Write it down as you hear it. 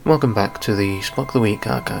Welcome back to the Spock the Week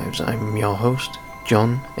archives. I'm your host,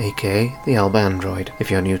 John, aka the Alba Android. If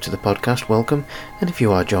you're new to the podcast, welcome, and if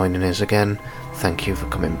you are joining us again, thank you for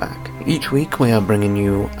coming back. Each week we are bringing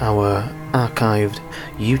you our archived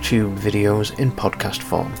YouTube videos in podcast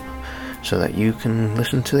form, so that you can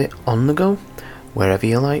listen to it on the go, wherever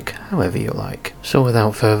you like, however you like. So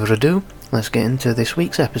without further ado, let's get into this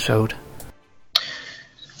week's episode.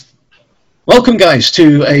 Welcome, guys,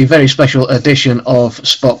 to a very special edition of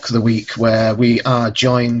Spock the Week, where we are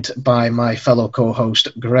joined by my fellow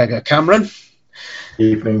co-host, Gregor Cameron.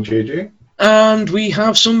 Evening, JJ. And we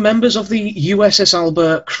have some members of the USS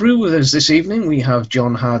Alba crew with us this evening. We have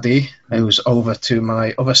John Hardy, who's over to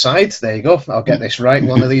my other side. There you go. I'll get this right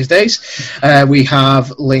one of these days. We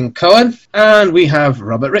have Lynn Cohen, and we have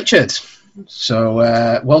Robert Richard. So,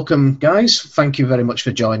 welcome, guys. Thank you very much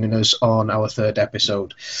for joining us on our third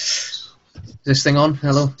episode. Is this thing on?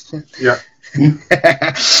 Hello? Yeah. You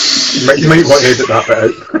might want to edit that bit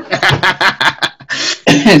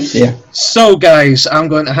out. Yeah. So, guys, I'm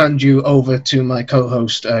going to hand you over to my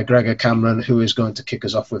co-host, Gregor Cameron, who is going to kick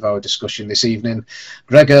us off with our discussion this evening.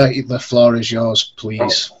 Gregor, the floor is yours,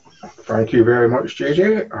 please. Thank you very much,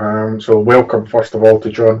 JJ. So welcome, first of all,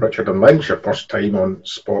 to John, Richard and Lynn, your first time on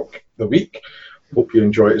Spock the Week. Hope you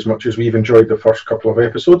enjoy it as much as we've enjoyed the first couple of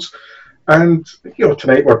episodes. And,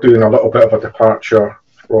 tonight we're doing a little bit of a departure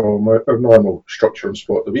from our normal structure on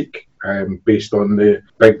Spock the Week, based on the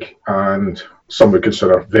big and some would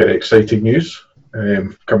consider very exciting news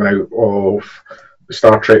coming out of the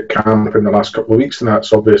Star Trek camp in the last couple of weeks, and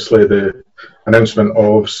that's obviously the announcement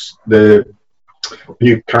of the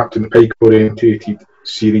new Captain Pike orientated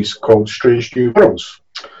series called Strange New Worlds.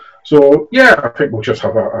 So, yeah, I think we'll just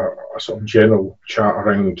have a sort of general chat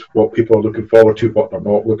around what people are looking forward to, what they're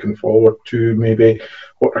not looking forward to, maybe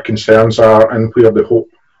what their concerns are, and where they hope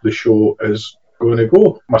the show is going to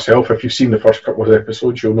go. Myself, if you've seen the first couple of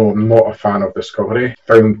episodes, you'll know I'm not a fan of Discovery.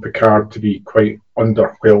 Found Picard to be quite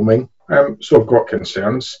underwhelming, so I've got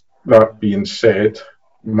concerns. That being said,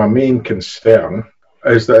 my main concern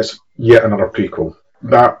is that it's yet another prequel.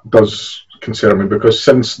 That does concern me, because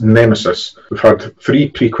since Nemesis, we've had 3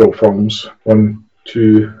 prequel films, 1,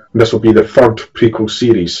 2, and this will be the 3rd prequel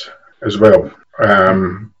series as well.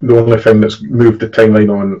 The only thing that's moved the timeline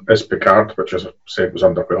on is Picard, which, as I said, was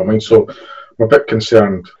underwhelming, so I'm a bit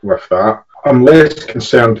concerned with that. I'm less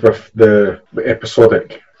concerned with the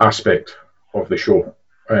episodic aspect of the show,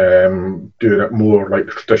 doing it more like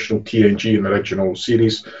the traditional TNG and original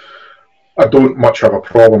series. I don't much have a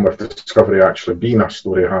problem with Discovery actually being a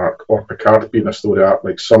story arc, or Picard being a story arc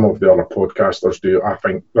like some of the other podcasters do. I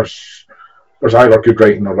think there's either good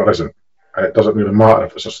writing or there isn't. It doesn't really matter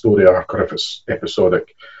if it's a story arc or if it's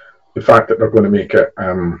episodic. The fact that they're going to make it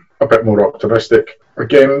a bit more optimistic,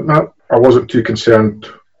 again, I wasn't too concerned.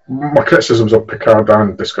 My criticisms of Picard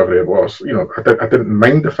and Discovery was, I didn't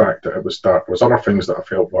mind the fact that it was dark. There was other things that I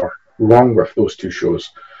felt were wrong with those 2 shows.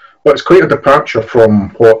 But it's quite a departure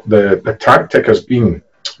from what the tactic has been,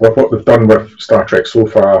 with what they've done with Star Trek so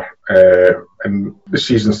far, in the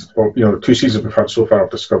seasons, or the 2 seasons we've had so far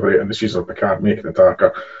of Discovery, and the season of Picard, making it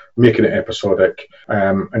darker, making it episodic,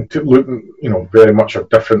 and looking, very much a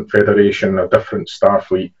different Federation, a different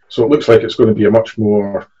Starfleet. So it looks like it's going to be a much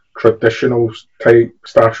more traditional type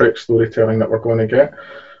Star Trek storytelling that we're going to get.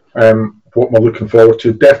 What am I looking forward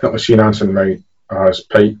to? Definitely seeing Anson Mount as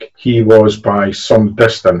Pike. He was by some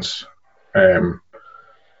distance,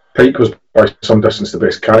 Pike was by some distance the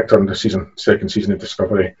best character in the second season of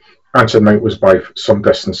Discovery. Anson Mount was by some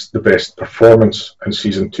distance the best performance in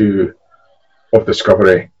season 2 of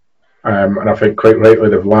Discovery, and I think quite rightly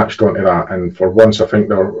they've latched onto that, and for once I think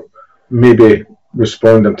they're maybe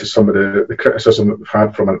responding to some of the criticism that we've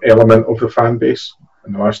had from an element of the fan base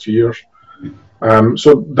in the last 2 years.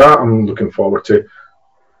 So that I'm looking forward to.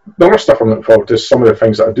 The other stuff I'm looking forward to is some of the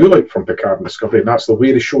things that I do like from Picard and Discovery, and that's the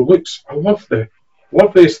way the show looks. I love the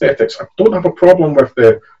aesthetics. I don't have a problem with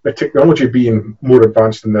the technology being more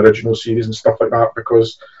advanced than the original series and stuff like that,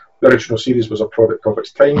 because the original series was a product of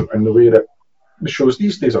its time, and the way that the shows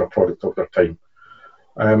these days are a product of their time.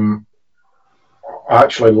 I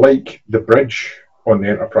actually like the bridge on the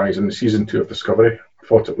Enterprise in the season 2 of Discovery. I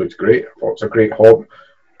thought it looked great. I thought it was a great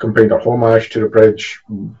combined a homage to the bridge,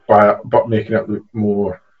 but making it look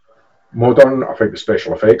more modern. I think the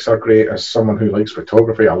special effects are great. As someone who likes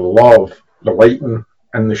photography, I love the lighting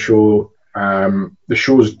in the show. The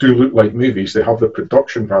shows do look like movies. They have the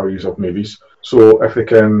production values of movies. So if they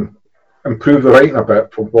can improve the writing a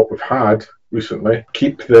bit from what we've had recently,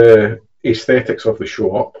 keep the aesthetics of the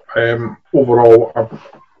show up, overall I'm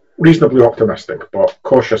reasonably optimistic, but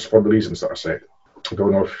cautious for the reasons that I said. I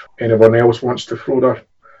don't know if anyone else wants to throw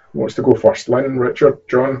wants to go first? Lynn, Richard,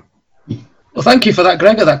 John? Well, thank you for that,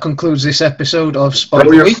 Gregor. That concludes this episode of Spock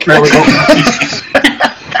the Week.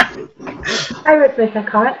 I would make a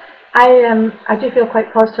comment. I do feel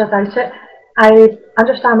quite positive about it. I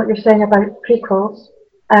understand what you're saying about prequels,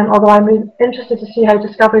 although I'm interested to see how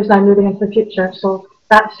Discovery is now moving into the future, so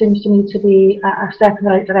that seems to me to be a step in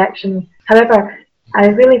the right direction. However, I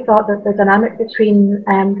really thought that the dynamic between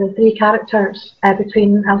the three characters,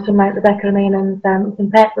 between Anson Mount, Rebecca Romaine and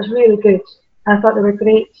Ethan Peck, was really good. And I thought they were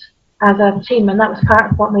great as a team, and that was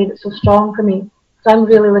part of what made it so strong for me. So I'm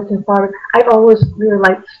really looking forward. I've always really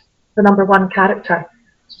liked the number one character,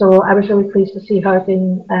 so I was really pleased to see her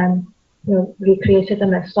being recreated in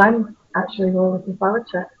this. So I'm actually really looking forward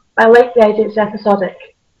to it. But I like the idea it's episodic,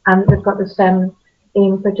 and they've got this aim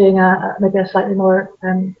for doing maybe a slightly more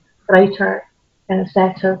brighter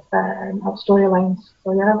set of storylines.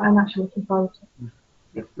 So yeah, I'm actually looking forward to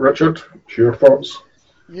it. Richard, your thoughts?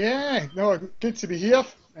 Yeah, no, good to be here.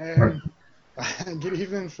 Good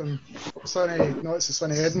evening from sunny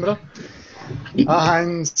Edinburgh.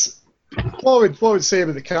 And what I would say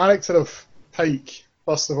about the character of Pike,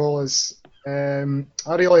 first of all, is I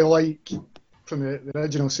really like, from the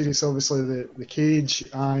original series, obviously, the Cage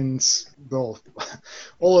and all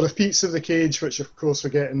the repeats of the Cage, which of course we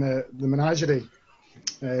get in the Menagerie,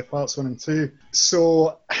 parts 1 and 2.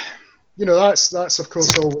 So, that's of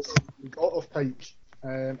course all we got of Pike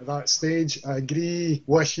at that stage. I agree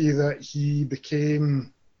with you that he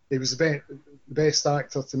was the best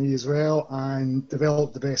actor to me as well, and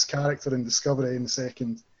developed the best character in Discovery in the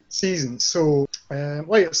second season. So,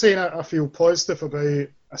 like I'm saying, I feel positive about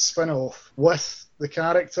a spin-off with the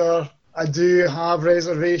character. I do have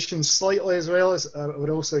reservations slightly as well, as I would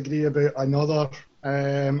also agree about another,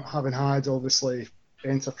 having had obviously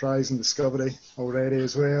Enterprise and Discovery already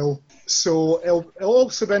as well. So it'll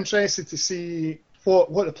also be interested to see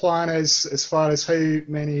what the plan is as far as how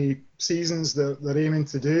many seasons they're aiming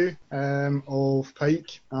to do of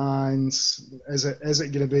Pike, and is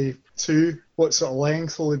it going to be 2? What sort of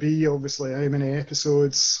length will it be? Obviously, how many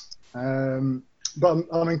episodes? But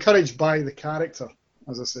I'm encouraged by the character,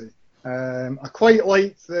 as I say. I quite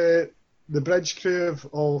like the bridge crew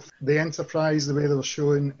of the Enterprise, the way they were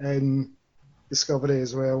shown in Discovery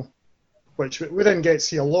as well, which we didn't get to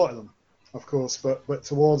see a lot of them, of course, but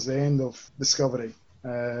towards the end of Discovery,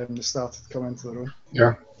 they started to come into their own.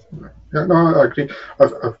 Yeah, no, I agree.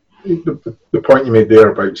 The point you made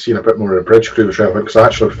there about seeing a bit more of the bridge crew was relevant, because I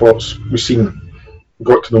actually thought we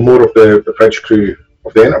got to know more of the bridge crew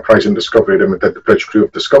of the Enterprise in Discovery than we did the bridge crew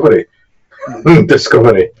of Discovery.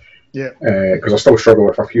 Discovery. Yeah. Because I still struggle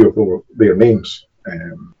with a few of their names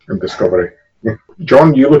in Discovery. Yeah.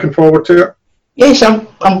 John, you looking forward to it? Yes, I'm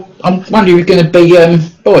wondering if you're going to be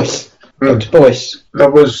Boyce. Dr. Boyce.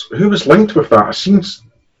 Who was linked with that? I seen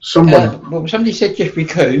someone. Well, somebody said Jeffrey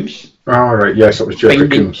Combs. Oh, right, yes, it was Jeffrey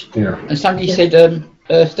Combs. Yeah. And somebody said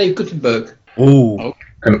Steve Guttenberg. Ooh.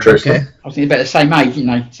 Interesting. Okay. I think they're about the same age, you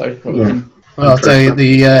know. So yeah. Well, I'll tell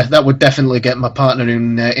you, that would definitely get my partner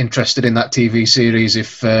interested in that TV series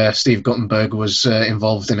if Steve Guttenberg was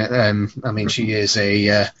involved in it. I mean, she is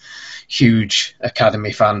a huge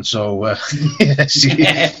Academy fan, so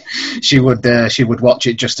she would watch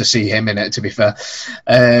it just to see him in it. To be fair,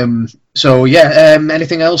 so yeah.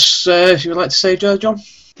 Anything else you would like to say, John?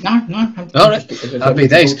 No. All right, happy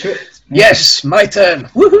days. Yes, my turn.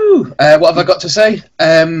 Woohoo! What have I got to say?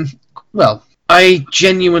 Well, I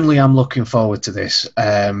genuinely am looking forward to this.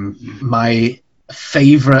 My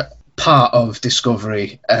favourite part of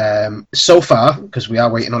Discovery so far, because we are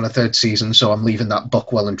waiting on a third season, so I'm leaving that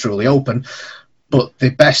book well and truly open, but the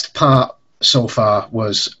best part so far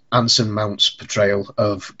was Anson Mount's portrayal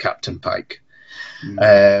of Captain Pike.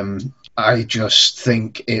 I just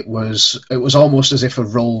think it was almost as if a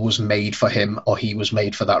role was made for him, or he was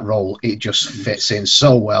made for that role. It just fits in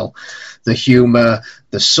so well. The humour,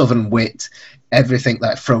 the southern wit, everything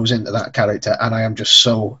that throws into that character, and I am just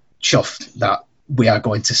so chuffed that we are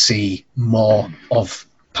going to see more of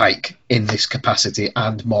Pike in this capacity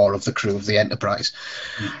and more of the crew of the Enterprise.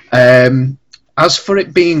 As for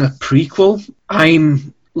it being a prequel,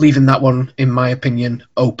 I'm leaving that one, in my opinion,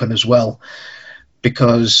 open as well,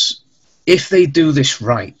 because if they do this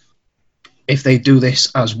right, if they do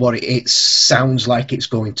this as what it sounds like it's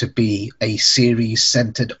going to be, a series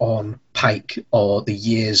centred on Pike, or the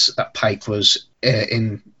years that Pike was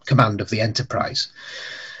in command of the Enterprise,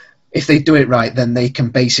 if they do it right, then they can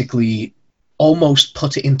basically almost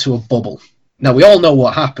put it into a bubble. Now, we all know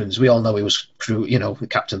what happens. We all know he was crew, the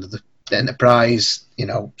captain of the Enterprise,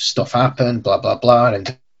 stuff happened, blah, blah, blah.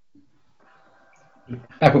 And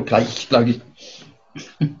Apple plate exploded.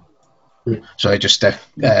 So I just had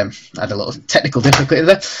a little technical difficulty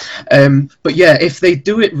there. But yeah, if they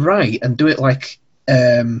do it right and do it like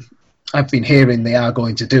I've been hearing they are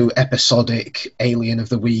going to do, episodic Alien of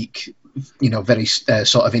the Week, very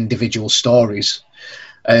sort of individual stories,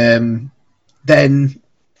 then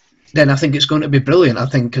I think it's going to be brilliant. I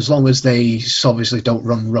think as long as they obviously don't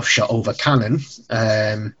run roughshod over canon,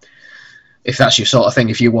 if that's your sort of thing,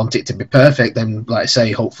 if you want it to be perfect, then like I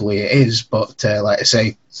say, hopefully it is. But like I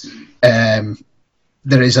say,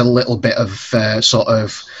 there is a little bit of sort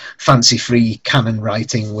of fancy-free canon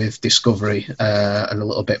writing with Discovery and a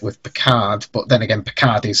little bit with Picard. But then again,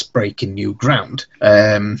 Picard is breaking new ground.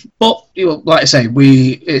 But like I say,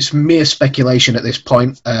 it's mere speculation at this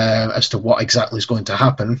point as to what exactly is going to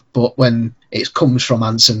happen. But when it comes from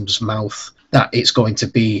Anson's mouth that it's going to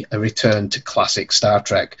be a return to classic Star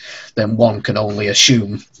Trek, then one can only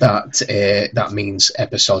assume that that means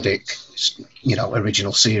episodic,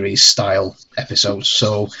 original series style episodes.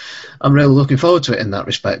 So I'm really looking forward to it in that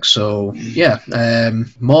respect. So yeah,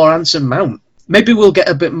 more Anson Mount. Maybe we'll get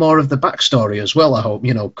a bit more of the backstory as well, I hope,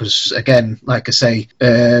 because again, like I say,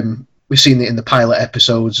 we've seen it in the pilot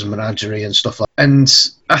episodes and Menagerie and stuff like that. And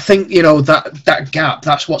I think, that gap,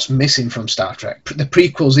 that's what's missing from Star Trek. The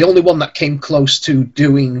prequels, the only one that came close to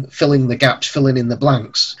filling the gaps, filling in the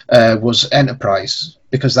blanks, was Enterprise,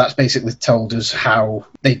 because that's basically told us how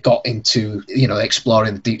they got into,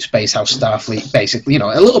 exploring the deep space, how Starfleet basically,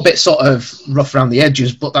 a little bit sort of rough around the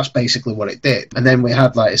edges, but that's basically what it did. And then we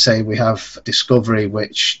had, like I say, we have Discovery,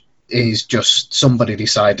 which is just somebody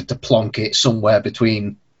decided to plonk it somewhere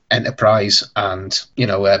between Enterprise and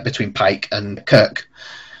between Pike and Kirk.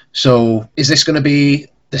 So is this going to be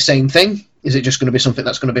the same thing? Is it just going to be something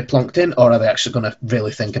that's going to be plonked in, or are they actually going to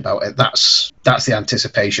really think about it? That's the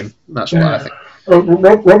anticipation. That's what I think. Well,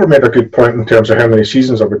 Robert made a good point in terms of how many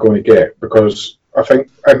seasons are we going to get, because I think,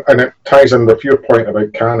 and it ties in with your point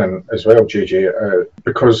about canon as well, JJ,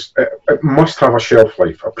 because it must have a shelf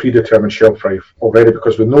life, a predetermined shelf life already,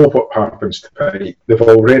 because we know what happens to Pike. They've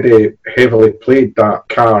already heavily played that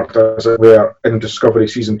card, as it were, in Discovery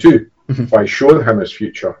Season 2 by showing him his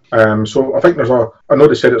future. So I think I know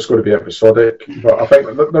they said it's going to be episodic, but I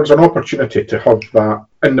think there's an opportunity to have that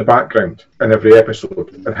in the background in every episode,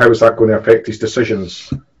 and how is that going to affect his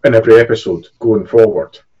decisions in every episode going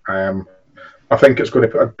forward. I think it's going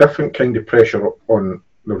to put a different kind of pressure on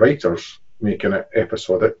the writers making it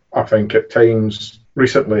episodic. I think at times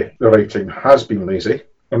recently the writing has been lazy.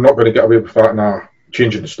 I'm not going to get away with that now,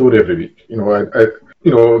 changing the story every week.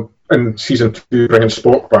 In Season 2, bringing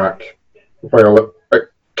Spock back, while it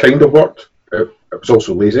kind of worked, it was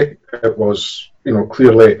also lazy. It was,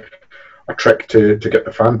 clearly a trick to get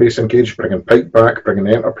the fan base engaged, bringing Pike back, bringing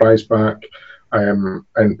the Enterprise back.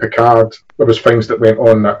 And Picard, there was things that went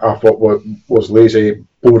on that I thought was lazy,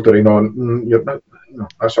 bordering on.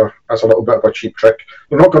 That's a little bit of a cheap trick.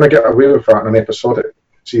 You're not going to get away with that in an episodic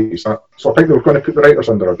series. So I think they're going to put the writers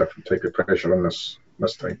under a different type of pressure in this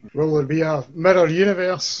time. Will there be a mirror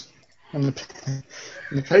universe in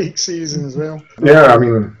the Pike season as well? Yeah, I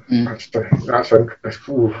mean, that's interesting.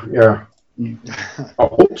 Yeah. I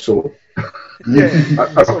hope so. Yeah,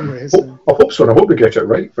 I hope so, and I hope they get it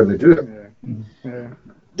right when they do it. Yeah.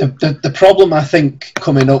 The problem, I think,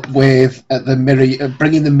 coming up with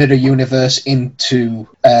bringing the mirror universe into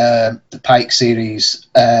the Pike series,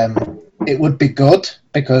 it would be good,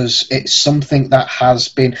 because it's something that has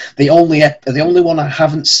been the only one I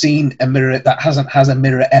haven't seen has a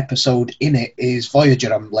mirror episode in it is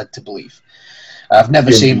Voyager. I'm led to believe. I've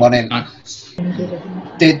never seen one in.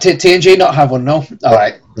 Did TNG not have one? No. All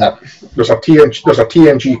right. There's a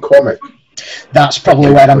TNG comic. That's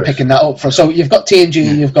probably where I'm picking that up from. So you've got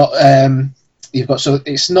TNG, you've got. So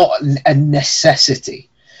it's not a necessity.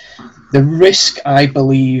 The risk, I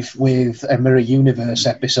believe, with a Mirror Universe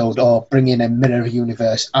episode or bringing a Mirror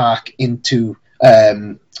Universe arc into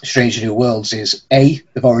Strange New Worlds is they've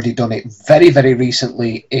already done it very, very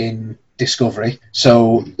recently in Discovery.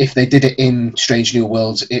 So if they did it in Strange New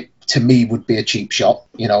Worlds, it to me would be a cheap shot.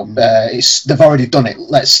 They've already done it.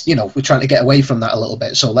 We're trying to get away from that a little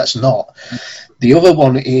bit, so let's not. The other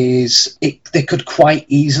one is they could quite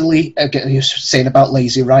easily, again, you're saying about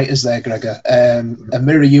lazy writers there, Gregor, a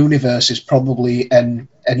Mirror Universe is probably an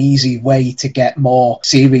easy way to get more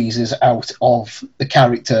series out of the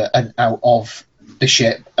character and out of the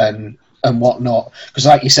ship and whatnot. Because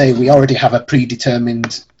like you say, we already have a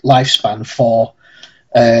predetermined lifespan for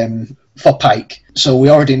Pike, so we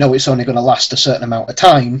already know it's only going to last a certain amount of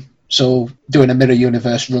time. So doing a mirror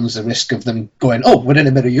universe runs the risk of them going, oh, we're in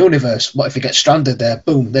a mirror universe. What if you get stranded there?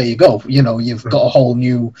 Boom, there you go. You've got a whole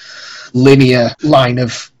new linear line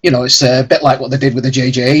of, it's a bit like what they did with the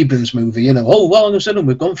J.J. Abrams movie. Oh, well, all of a sudden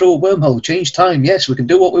we've gone through a wormhole, change time. Yes, we can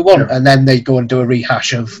do what we want. Yeah. And then they go and do a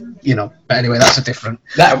rehash of, But anyway, that's a different...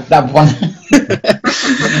 That one...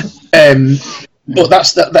 But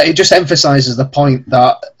that it just emphasises the point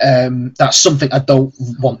that that's something I don't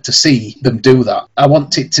want to see them do. That I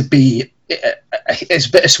want it to be, as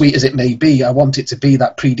bittersweet as it may be, I want it to be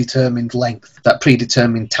that predetermined length, that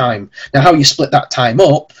predetermined time. Now, how you split that time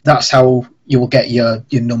up, that's how you will get your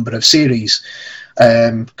number of series.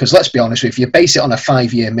 Because let's be honest, if you base it on a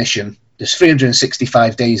 5-year mission, there's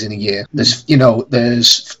 365 days in a year. There's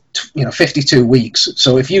 52 weeks.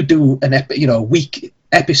 So if you do a week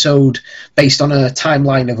episode based on a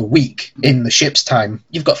timeline of a week in the ship's time,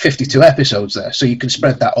 you've got 52 episodes there, so you can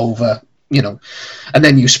spread that over, and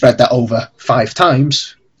then you spread that over 5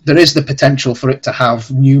 times. There is the potential for it to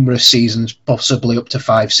have numerous seasons, possibly up to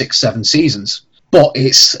 5, 6, 7 seasons. But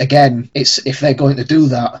it's if they're going to do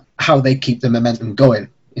that, how they keep the momentum going.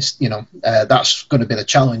 It's that's going to be the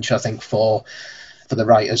challenge, I think, for the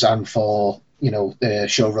writers and for the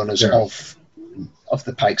showrunners of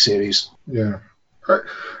the Pike series. Yeah. I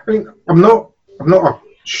mean, I'm not a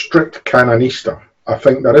strict canonista. I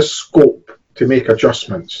think there is scope to make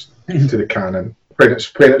adjustments to the canon when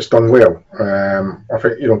it's done well. I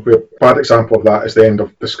think a bad example of that is the end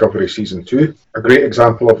of Discovery season 2. A great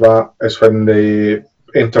example of that is when the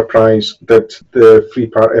Enterprise did the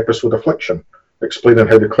 3-part episode Affliction, explaining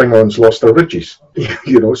how the Klingons lost their ridges.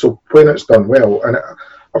 So when it's done well, and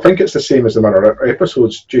I think it's the same as the mirror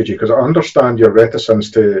episodes, JJ, because I understand your reticence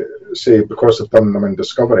to say because they've done them in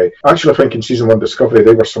Discovery. Actually, I think in season 1 Discovery,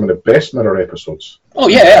 they were some of the best mirror episodes. Oh,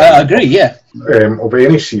 yeah, I agree, yeah. Of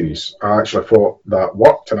any series, I actually thought that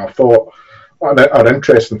worked, and I thought an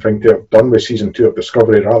interesting thing to have done with season 2 of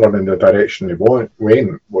Discovery rather than the direction they went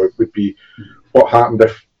would be what happened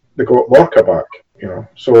if they got Lorca back,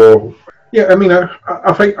 So, yeah, I mean,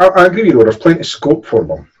 I think I agree with you, there's plenty of scope for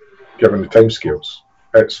them, given the timescales.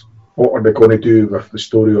 It's what are they going to do with the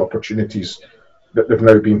story opportunities that they've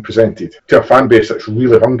now been presented to a fan base that's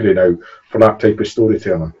really hungry now for that type of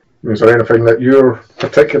storytelling. Is there anything that you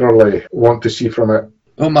particularly want to see from it?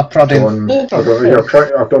 Oh, my prodding. I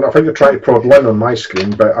think you're trying to prod Lynn on my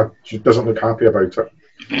screen, but she doesn't look happy about it.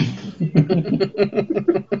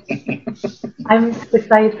 I'm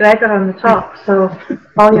beside Gregor on the top, so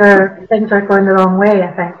all your things are going the wrong way,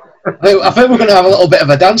 I think. I think we're going to have a little bit of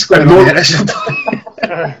a dance going on here.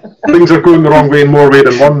 Things are going the wrong way in more way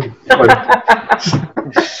than one.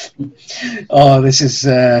 Oh, this is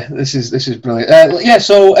brilliant.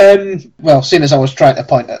 So seeing as I was trying to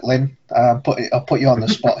point at Lynn, I'll put you on the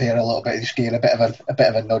spot here a little bit, just give you a bit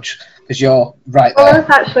of a nudge because you're right there. Well,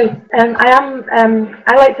 actually,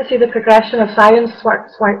 I like to see the progression of science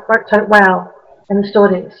worked out well in the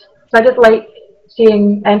stories. So I did like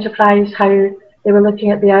seeing Enterprise, how they were looking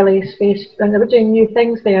at the early space and they were doing new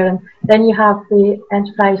things there, and then you have the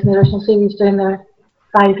Enterprise in the original series doing their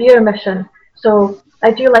 5-year mission. So I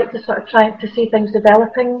do like to sort of try to see things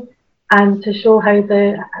developing and to show how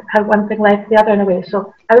one thing led to the other in a way.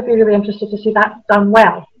 So I would be really interested to see that done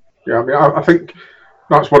well. Yeah, I mean, I think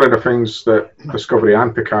that's one of the things that Discovery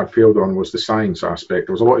and Picard failed on was the science aspect.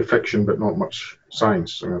 There was a lot of fiction, but not much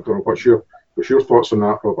science. I don't know, what's your thoughts on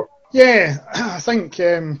that, Robert? Yeah, I think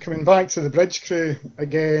coming back to the bridge crew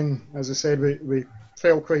again, as I said, we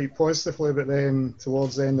felt quite positively about them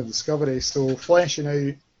towards the end of Discovery. So fleshing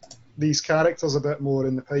out these characters a bit more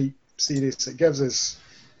in the Pike series, it gives us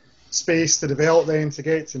space to develop them, to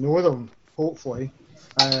get to know them, hopefully.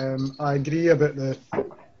 I agree about the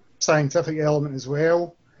scientific element as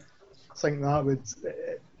well. I think that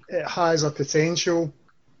it has a potential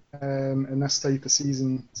in this type of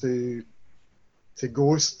season to pick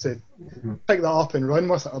that up and run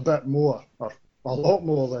with it a bit more, or a lot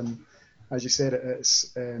more than, as you said,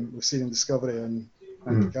 it's we've seen in Discovery and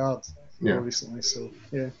Picard more recently. So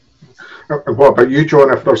yeah. And what about you,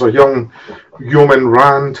 John? If there's a young Yeoman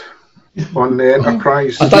Rand on the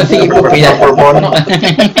Enterprise, I don't think it would be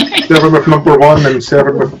serving with number 1 and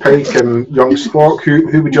serving with Pike and young Spock,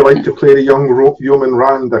 who would you like to play the young Yeoman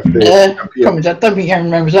Rand if they probably, I don't think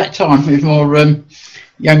Yeoman Rand was that time. It was more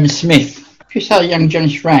Yeoman Smith. If you say young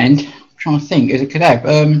Jonas Rand, I'm trying to think who it could have.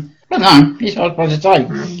 I don't know, it's hard to say.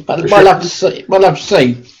 But what I'd love to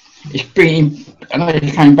see is bringing, I know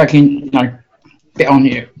he came back in, bit on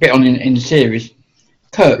in the series.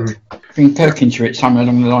 Kirk, bring Kirk into it somewhere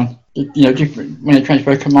along the line. Different when they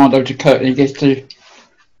transfer command over to Kirk, and he gets to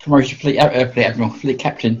promote to fleet admiral, fleet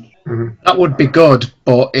captain. That would be good,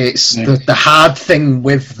 but it's the hard thing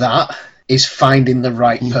with that is finding the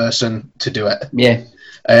right person to do it. Yeah.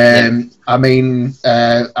 I mean,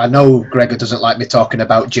 I know Gregor doesn't like me talking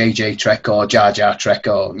about JJ Trek or Jar Jar Trek,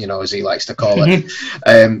 or as he likes to call it.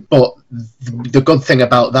 But the good thing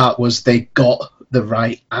about that was they got the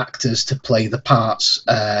right actors to play the parts.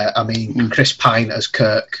 I mean, Chris Pine as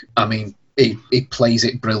Kirk. I mean, he plays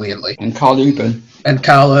it brilliantly. And Carl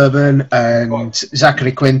Urban. And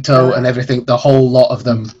Zachary Quinto and everything, the whole lot of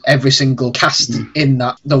them, every single cast in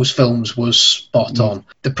those films was spot on.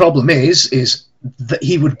 The problem is that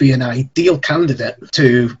he would be an ideal candidate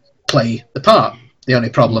to play the part. The only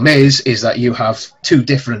problem is that you have two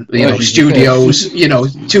different studios,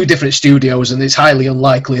 two different studios, and it's highly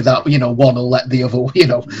unlikely that one will let the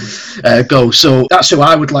other go. So that's who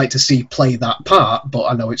I would like to see play that part, but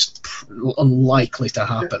I know it's unlikely to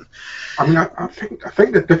happen. I mean, I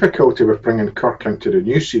think the difficulty with bringing Kirk into the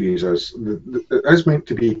new series is it is meant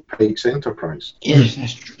to be Pike's Enterprise. Yes,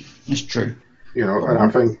 that's true. And I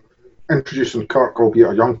think introducing Kirk,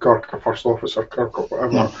 albeit a young Kirk, a first officer Kirk or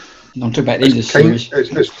whatever. No. Not about the end of the series.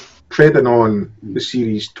 It's treading on the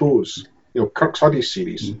series' toes. Kirk's had his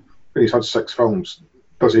series, but he's had 6 films.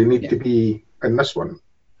 Does he need to be in this one?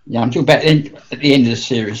 Yeah, I'm talking about at the end of the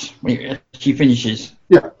series when he finishes.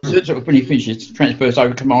 Yeah. Sort of when he finishes, transfers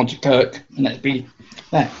over command to Kirk, and that'd be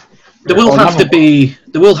that. There will have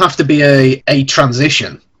to be a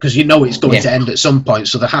transition, because it's going to end at some point.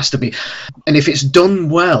 So there has to be, and if it's done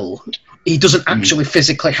well, he doesn't actually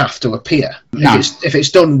physically have to appear. No. If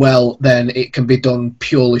it's done well, then it can be done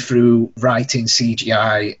purely through writing,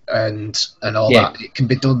 CGI, and all that. It can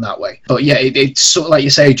be done that way. But yeah, it's sort of like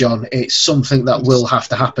you say, John. It's something that will have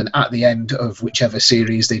to happen at the end of whichever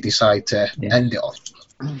series they decide to end it on.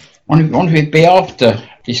 I wonder if it'd be after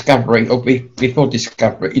Discovery or before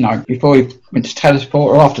Discovery, before we went to Talos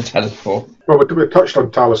 4 or after Talos 4. Well, we touched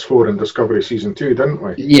on Talos 4 in Discovery Season 2, didn't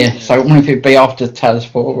we? Yeah, so I wonder if it'd be after Talos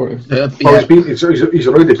 4. He's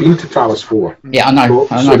already been to Talos 4. Yeah, I know.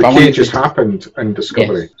 So the cage has happened in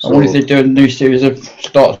Discovery. Yeah. I wonder if they're doing a new series of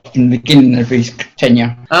starts from the beginning of his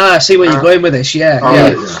tenure. I see where you're going with this, yeah.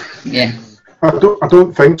 I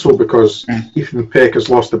don't think so, because Ethan Peck has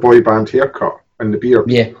lost the boy band haircut and the beard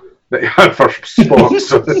that he had for Spock,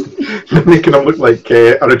 so they're making him look like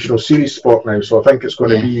original series Spock now. So I think it's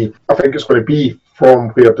going to be from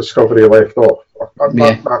where Discovery left off.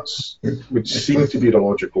 That's would seem to be the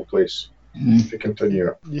logical place to continue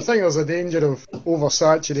it. Do you think there's a danger of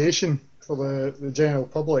oversaturation for the general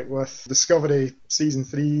public with Discovery Season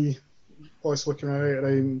 3 possibly coming out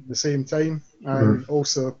around the same time, and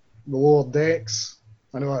also the Lower Decks?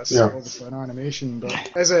 I know that's obviously an animation,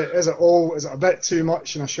 but is it a bit too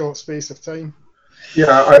much in a short space of time?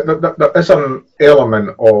 Yeah, there is an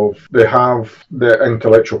element of they have the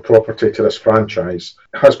intellectual property to this franchise.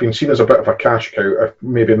 It has been seen as a bit of a cash cow, if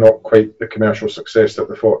maybe not quite the commercial success that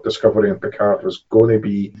they thought Discovery and Picard was going to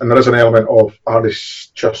be. And there is an element of, are they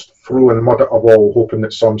just throwing mud at a wall, hoping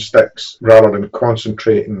that some sticks, rather than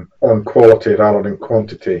concentrating on quality rather than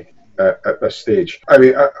quantity at this stage. I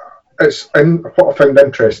mean, what I found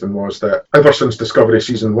interesting was that ever since Discovery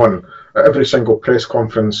Season 1, at every single press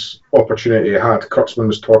conference opportunity he had, Kurtzman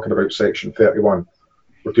was talking about Section 31.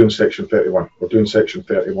 We're doing Section 31. We're doing Section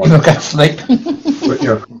 31.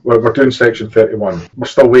 We're doing Section 31. We're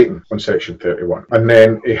still waiting on Section 31. And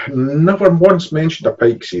then he never once mentioned a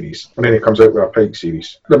Pike series. And then he comes out with a Pike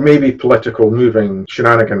series. There may be political moving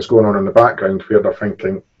shenanigans going on in the background where they're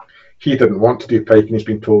thinking, he didn't want to do Pike, and he's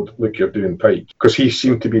been told, look, you're doing Pike. Because he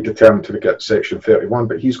seemed to be determined to get Section 31,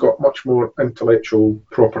 but he's got much more intellectual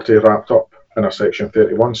property wrapped up in a Section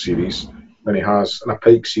 31 series than he has in a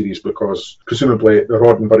Pike series, because presumably the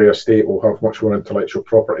Roddenberry estate will have much more intellectual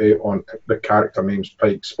property on the character names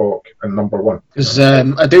Pike, Spock, and Number One. Because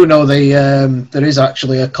I do know there is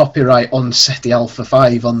actually a copyright on SETI Alpha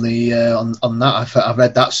 5 on the on that. I've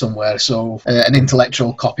read that somewhere. So an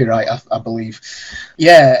intellectual copyright, I believe.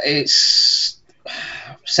 Yeah, it's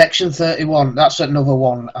Section 31, that's another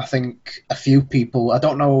one. I think a few people, I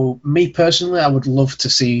don't know, me personally, I would love to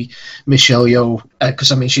see Michelle Yeoh,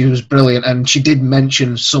 because she was brilliant, and she did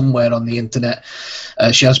mention somewhere on the internet,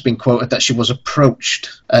 she has been quoted that she was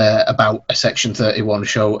approached about a Section 31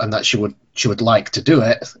 show, and that she would like to do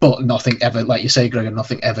it, but nothing ever, like you say, Gregor,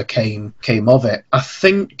 nothing ever came of it. I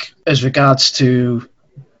think as regards to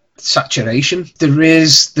saturation, there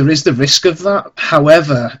is the risk of that.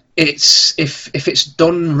 However, it's if it's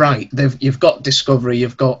done right, you've got Discovery, you're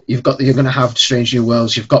going to have Strange New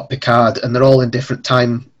Worlds, you've got Picard, and they're all in different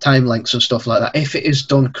time lengths and stuff like that. If it is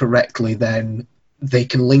done correctly, then they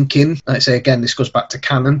can link in. Like I say again, this goes back to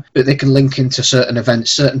canon, but they can link into certain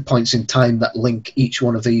events, certain points in time that link each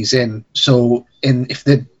one of these in. So if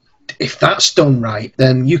that's done right,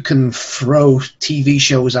 then you can throw TV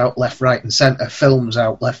shows out left, right, and centre, films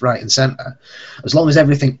out left, right, and centre, as long as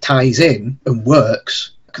everything ties in and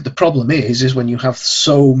works. The problem is when you have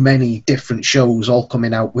so many different shows all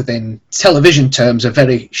coming out within television terms a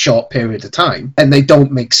very short period of time, and they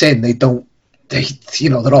don't mix in, they're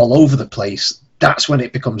all over the place. That's when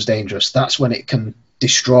it becomes dangerous. That's when it can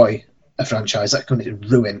destroy a franchise. That can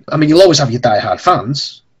ruin. I mean, you'll always have your diehard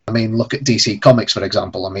fans. I mean, look at DC Comics, for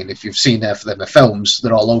example. I mean, if you've seen their films,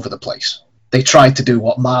 they're all over the place. They tried to do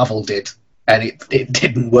what Marvel did, and it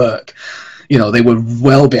didn't work. They were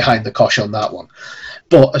well behind the cosh on that one.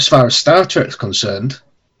 But as far as Star Trek is concerned,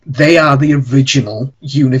 they are the original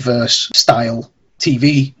universe-style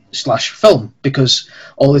TV/film, because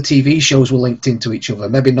all the TV shows were linked into each other.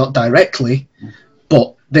 Maybe not directly,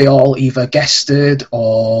 but they all either guested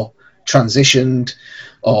or transitioned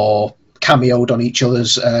or cameoed on each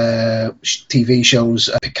other's TV shows.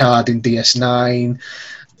 Picard in DS9,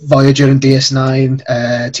 Voyager in DS9,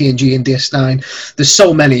 TNG in DS9. There's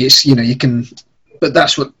so many. But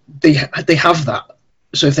that's what they have that.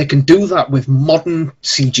 So if they can do that with modern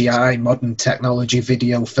CGI, modern technology,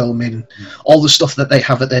 video filming, all the stuff that they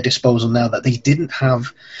have at their disposal now that they didn't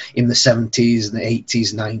have in the 70s and the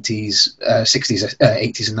 80s, 90s, 60s,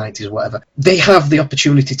 80s and 90s, whatever, they have the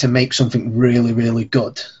opportunity to make something really, really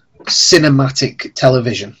good. Cinematic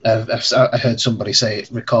television, I heard somebody say it,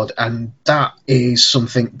 record, and that is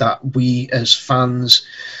something that we as fans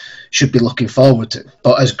should be looking forward to.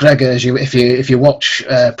 But as Gregor, if you watch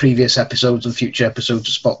previous episodes and future episodes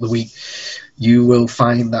of Spot the Week, you will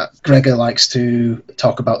find that Gregor likes to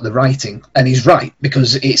talk about the writing, and he's right,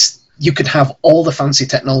 because you could have all the fancy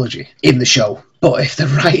technology in the show, but if the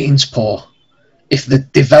writing's poor, if the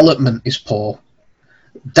development is poor,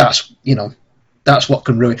 that's what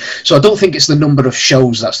can ruin. So I don't think it's the number of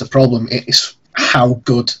shows that's the problem. It's how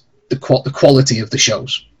good the quality of the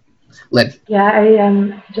shows. Lynn? Yeah,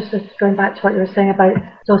 I just going back to what you were saying about,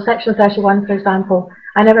 so Section 31, for example,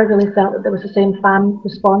 I never really felt that there was the same fan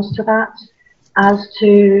response to that as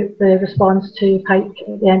to the response to Pike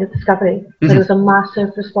at the end of Discovery. Mm-hmm. There was a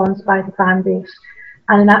massive response by the fan base.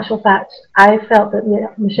 And in actual fact, I felt that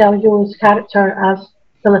Michelle Yeoh's character as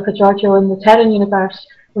Philippa Georgiou in the Terran universe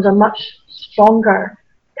was a much stronger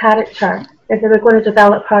character. If they were going to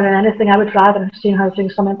develop her in anything, I would rather have seen her doing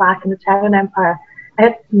something back in the Terran Empire. I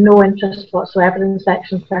had no interest whatsoever in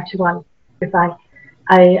Section 31.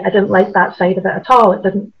 I didn't like that side of it at all. It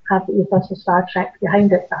didn't have the ethos of Star Trek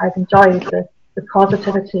behind it that I've enjoyed, the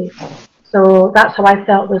positivity. So that's how I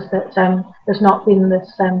felt, was that there's not been this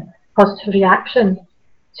positive reaction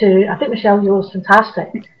to. I think Michelle Yeoh is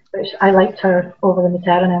fantastic, but I liked her over in the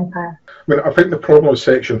Terran Empire. I mean, I think the problem with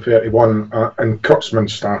Section 31 and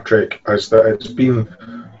Kurtzman's Star Trek is that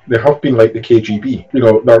they have been like the KGB.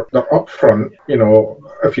 They're up front.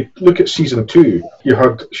 If you look at season 2, you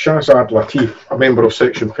had Shazad Latif, a member of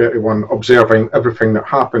Section 31, observing everything that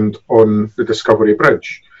happened on the Discovery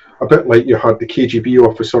Bridge. A bit like you had the KGB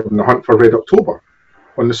officer in The Hunt for Red October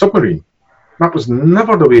on the submarine. That was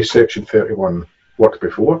never the way Section 31 worked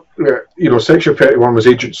before. Section 31 was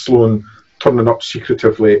Agent Sloan turning up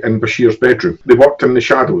secretively in Bashir's bedroom. They worked in the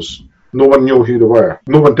shadows. No one knew who they were.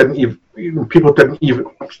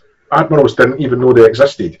 Admirals didn't even know they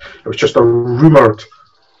existed. It was just a rumoured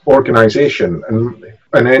organisation, and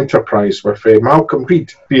an enterprise with Malcolm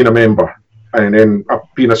Reed being a member, and then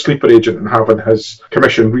being a sleeper agent and having his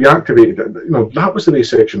commission reactivated. That was the way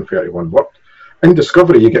Section 31 worked. In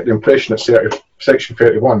Discovery, you get the impression that Section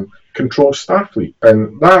 31 controls Starfleet,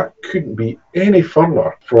 and that couldn't be any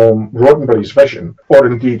further from Roddenberry's vision, or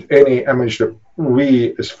indeed any image that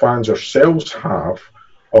we as fans ourselves have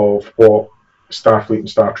of what Starfleet and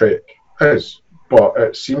Star Trek is. But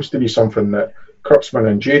it seems to be something that Kurtzman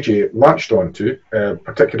and JJ latched onto,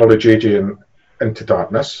 particularly JJ in Into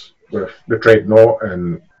Darkness with the Dreadnought,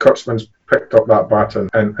 and Kurtzman's picked up that baton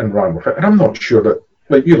and ran with it. And I'm not sure that,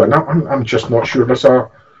 like you, Lynn, I'm just not sure there's a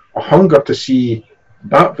hunger to see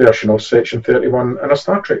that version of Section 31 in a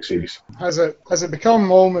Star Trek series. Has it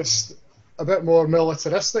become almost a bit more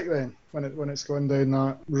militaristic then when it's going down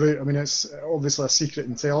that route? I mean, it's obviously a secret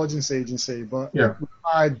intelligence agency, but yeah, we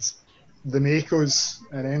had the MACOs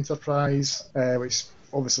and Enterprise, which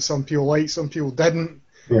obviously some people liked, some people didn't.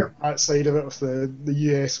 Yeah. That side of it with the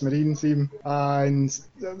US Marine team, and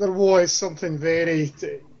there was something very,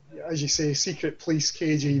 as you say, secret police,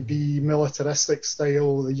 KGB, militaristic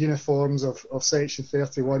style, the uniforms of Section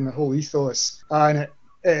 31, the whole ethos, and it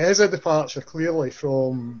is a departure clearly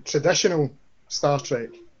from traditional Star Trek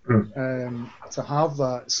to have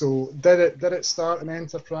that. So did it start in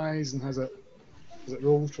Enterprise, and has it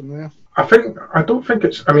rolled from there? I don't think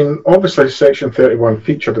it's. I mean, obviously, Section 31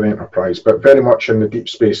 featured in Enterprise, but very much in the Deep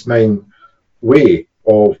Space Nine way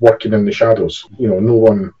of working in the shadows. You know, no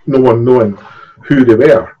one knowing who they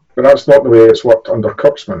were. But that's not the way it's worked under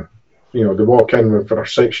Kurtzman. You know, they walk in with their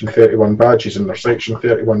Section 31 badges and their Section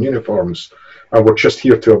 31 uniforms, and we're just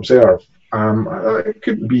here to observe. It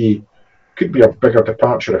could be a bigger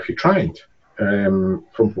departure if you tried from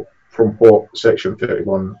what Section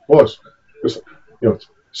 31 was. Because, you know,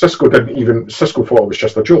 Cisco thought it was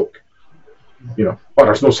just a joke. You know, but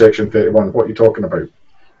there's no Section 31. What are you talking about?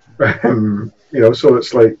 You know, so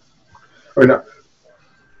it's like, I mean.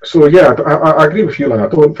 So yeah, I agree with you, Lynn. I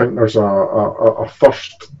don't think there's a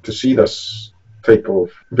thirst to see this type of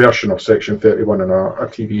version of Section 31 in a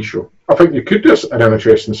TV show. I think you could do an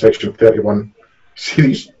interesting Section 31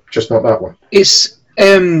 series, just not that one. It's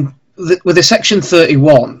with the Section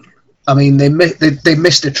 31. I mean, they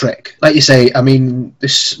missed a trick. Like you say, I mean,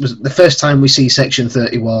 this was the first time we see Section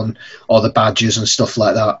 31 or the badges and stuff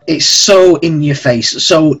like that. It's so in your face,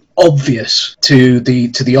 so obvious to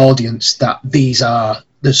the audience that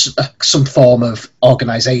there's some form of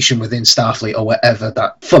organisation within Starfleet or whatever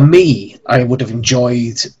that, for me, I would have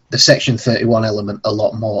enjoyed the Section 31 element a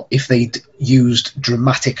lot more if they'd used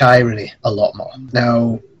dramatic irony a lot more.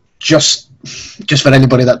 Now, just for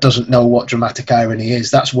anybody that doesn't know what dramatic irony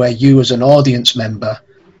is, that's where you as an audience member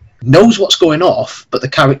knows what's going off, but the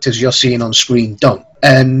characters you're seeing on screen don't.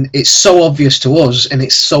 And it's so obvious to us, and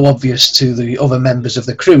it's so obvious to the other members of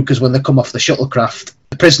the crew, because when they come off the shuttlecraft,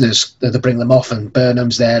 the prisoners, they bring them off, and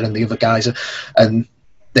Burnham's there, and the other guys, and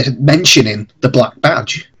they're mentioning the black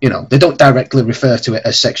badge. You know, they don't directly refer to it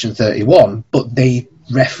as Section 31, but they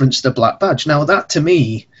reference the black badge. Now, that, to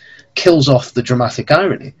me, kills off the dramatic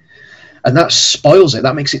irony. And that spoils it.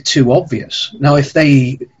 That makes it too obvious. Now, if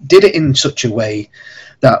they did it in such a way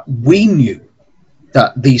that we knew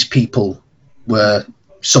that these people were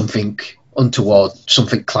something untoward,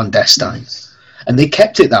 something clandestine, and they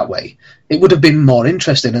kept it that way, it would have been more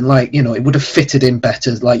interesting. And, like, you know, it would have fitted in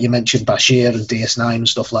better. Like you mentioned, Bashir and DS9 and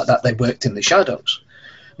stuff like that, they worked in the shadows.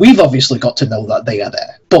 We've obviously got to know that they are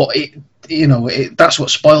there, but that's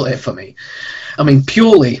what spoiled it for me. I mean,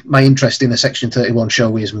 purely my interest in the Section 31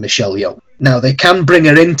 show is Michelle Yeoh. Now, they can bring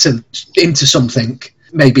her into something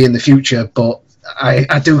maybe in the future, but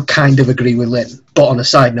I do kind of agree with Lynn. But on a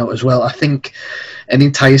side note as well, I think an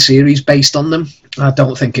entire series based on them, I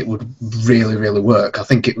don't think it would really, really work. I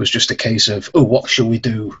think it was just a case of, oh, what shall we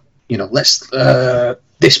do? You know, let's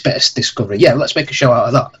this best Discovery. Yeah, let's make a show out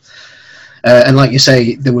of that. And like you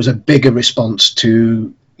say, there was a bigger response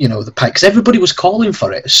to, you know, the Pike, because everybody was calling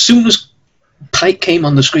for it. As soon as Pike came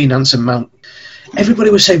on the screen, Anson Mount, everybody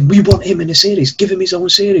was saying, we want him in a series, give him his own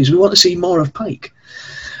series, we want to see more of Pike.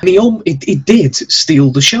 And he did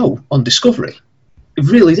steal the show on Discovery. It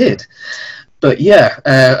really did. But yeah,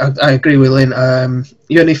 I agree with Lynn.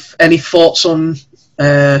 You any thoughts on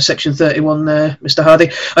Section 31 there, Mr.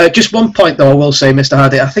 Hardy? Just one point, though, I will say, Mr.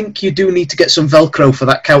 Hardy, I think you do need to get some Velcro for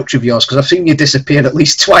that couch of yours, because I've seen you disappear at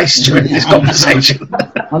least twice during this conversation.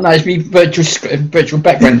 I know, it's me virtual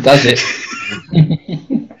background does it.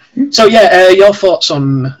 So yeah, your thoughts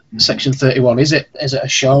on Section 31? Is it a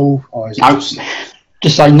show, or is it no?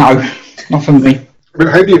 Just say no, not for me. But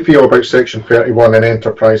how do you feel about Section 31 in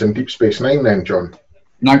Enterprise and Deep Space Nine then, John?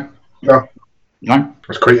 No. No? No.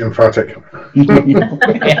 That's quite emphatic. I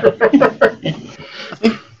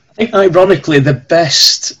think ironically the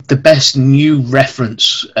best new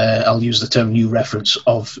reference, I'll use the term new reference,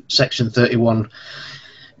 of Section 31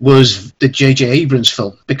 was the J.J. Abrams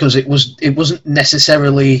film, because it wasn't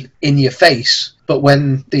necessarily in your face, but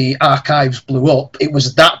when the archives blew up, it was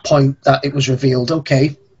at that point that it was revealed,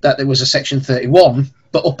 okay, that there was a Section 31,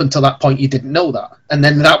 but up until that point you didn't know that. And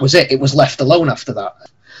then that was it. It was left alone after that.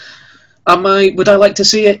 Would I like to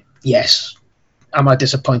see it? Yes. Am I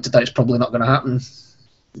disappointed that it's probably not going to happen?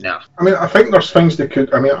 No. I mean, I think there's things they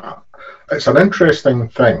could... I mean, it's an interesting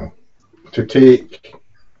thing to take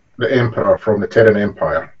the Emperor from the Terran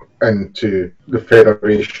Empire into the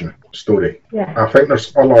Federation story. Yeah. I think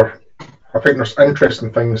there's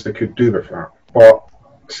interesting things they could do with that. But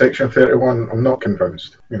Section 31, I'm not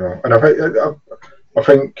convinced, you know. And I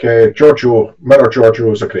think Mira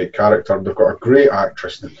Giorgio is a great character. They've got a great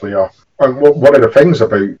actress to play her. And one of the things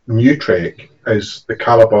about New Trek is the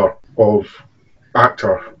calibre of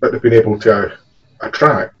actor that they've been able to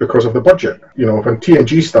attract because of the budget. You know, when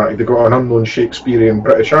TNG started, they got an unknown Shakespearean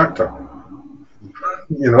British actor.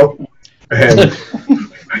 You know?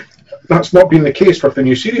 that's not been the case with the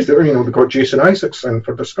new series. They've got Jason Isaacs in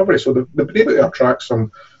for Discovery, so they've been able to attract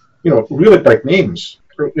some, really big names.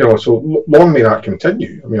 So long may that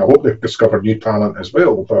continue. I mean, I hope they've discovered new talent as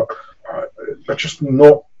well, but they're just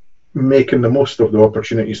not making the most of the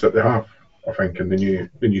opportunities that they have, I think, in the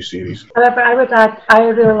new series. However, I would add, I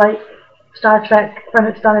really like Star Trek when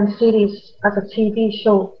it's done in series as a TV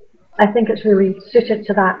show. I think it's really suited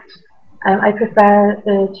to that. I prefer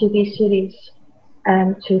the TV series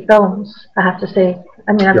to films, I have to say.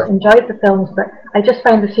 I mean, I've enjoyed the films, but I just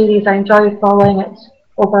find the series, I enjoy following it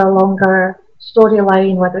over a longer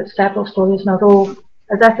storyline, whether it's several stories in a row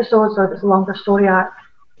as episodes or if it's a longer story arc.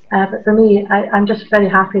 But for me, I'm just very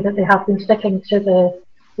happy that they have been sticking to the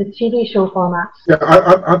TV show formats. Yeah,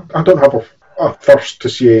 I don't have a thirst to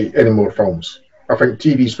see any more films. I think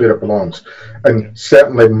TV's where it belongs, and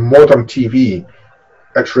certainly modern TV,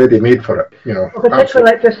 it's ready made for it. Well,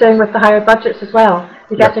 particularly like you're saying with the higher budgets as well,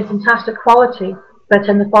 you're getting fantastic quality, but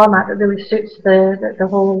in the format that really suits the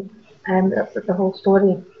whole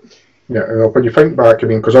story. Yeah, when you think back, I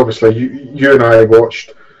mean, because obviously you and I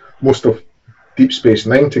watched most of Deep Space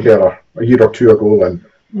Nine together a year or two ago, and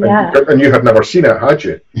you had never seen it, had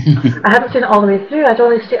you? I haven't seen it all the way through.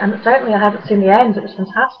 And certainly I haven't seen the end. It was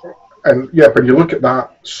fantastic. And when you look at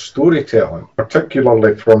that storytelling,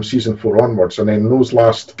 particularly from season 4 onwards, and then those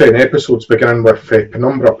last 10 episodes beginning with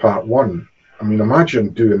Penumbra Part 1, I mean, imagine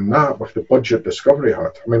doing that with the budget Discovery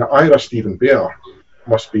had. I mean, Ira Steven Behr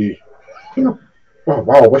must be, wow,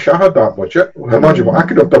 I wish I had that budget. Imagine what I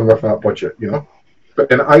could have done with that budget, But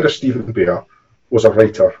then Ira Steven Behr was a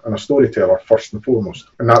writer and a storyteller first and foremost.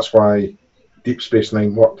 And that's why Deep Space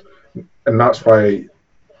Nine worked. And that's why,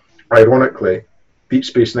 ironically, Deep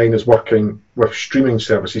Space Nine is working with streaming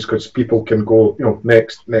services because people can go,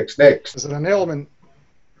 next. Is there an element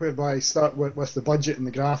whereby start with the budget and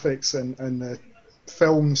the graphics and the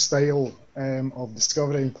film style of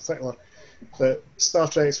Discovery in particular, that Star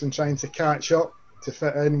Trek's been trying to catch up to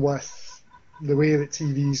fit in with the way that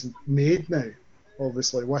TV's made now,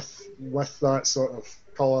 obviously, with that sort of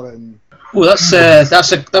colour and... Well,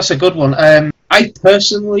 that's a good one. I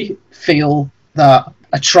personally feel that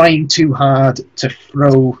are trying too hard to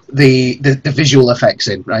throw the visual effects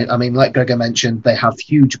in, right? I mean, like Gregor mentioned, they have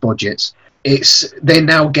huge budgets. They're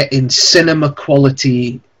now getting cinema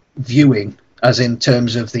quality viewing, as in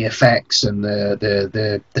terms of the effects and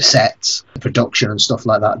the sets, the production and stuff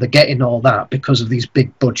like that. They're getting all that because of these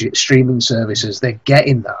big budget streaming services. They're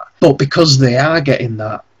getting that. But because they are getting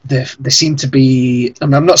that, they seem to be,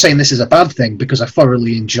 and I'm not saying this is a bad thing because I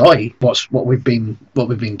thoroughly enjoy what we've been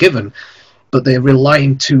given, but they're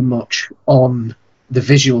relying too much on the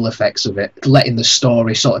visual effects of it, letting the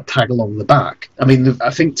story sort of tag along the back. I mean, I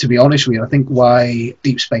think, to be honest with you, I think why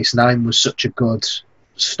Deep Space Nine was such a good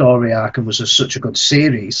story arc and was such a good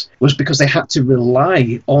series was because they had to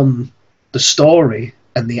rely on the story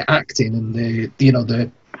and the acting and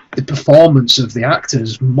the performance of the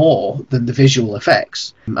actors more than the visual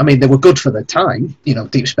effects. I mean, they were good for the time,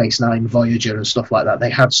 Deep Space Nine, Voyager and stuff like that. They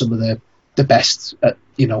had some of the best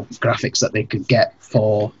graphics that they could get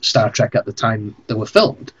for Star Trek at the time they were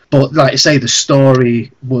filmed. But like I say, the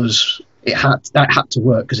story had to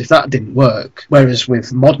work, because if that didn't work, whereas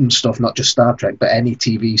with modern stuff, not just Star Trek but any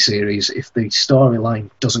TV series, if the storyline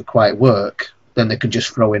doesn't quite work, then they can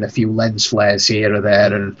just throw in a few lens flares here or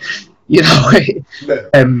there, and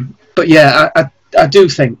but yeah, I do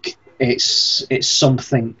think it's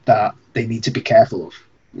something that they need to be careful of.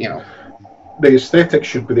 The aesthetic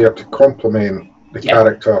should be there to complement the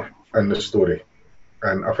character and the story.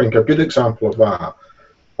 And I think a good example of that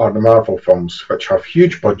are the Marvel films, which have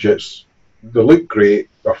huge budgets. They look great,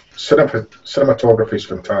 their cinematography is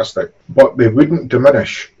fantastic, but they wouldn't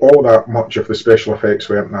diminish all that much if the special effects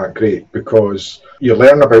weren't that great, because you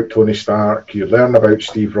learn about Tony Stark, you learn about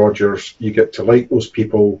Steve Rogers, you get to like those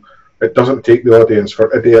people. It doesn't take the audience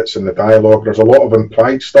for idiots in the dialogue. There's a lot of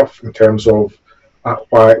implied stuff in terms of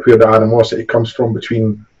where the animosity comes from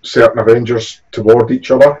between certain Avengers toward each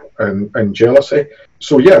other and jealousy.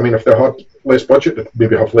 So yeah, I mean, if they had less budget, they'd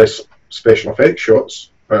maybe have less special effects shots,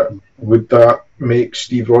 but would that make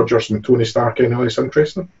Steve Rogers and Tony Stark any less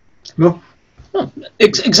interesting? No. Well,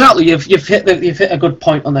 exactly. You've hit a good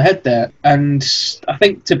point on the head there, and I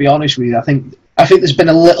think, to be honest with you, I think there's been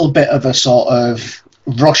a little bit of a sort of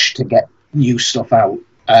rush to get new stuff out.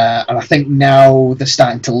 And I think now they're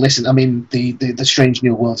starting to listen. I mean, the Strange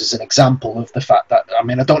New Worlds is an example of the fact that, I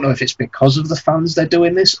mean, I don't know if it's because of the fans they're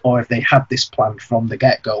doing this, or if they had this planned from the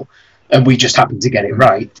get-go, and we just happen to get it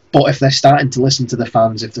right. But if they're starting to listen to the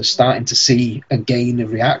fans, if they're starting to see and gain a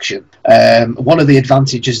reaction, one of the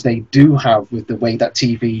advantages they do have with the way that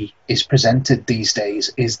TV is presented these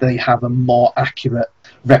days is they have a more accurate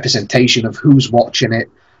representation of who's watching it,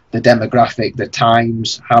 the demographic, the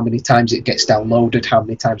times, how many times it gets downloaded, how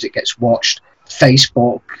many times it gets watched.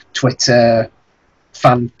 Facebook, Twitter,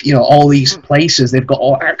 all these places, they've got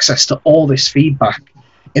all access to all this feedback,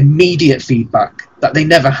 immediate feedback that they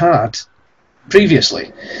never had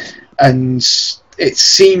previously. And it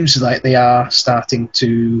seems like they are starting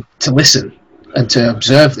to listen and to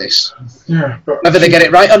observe this. Yeah, but whether they get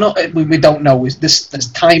it right or not, we don't know. This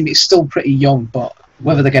time is still pretty young, but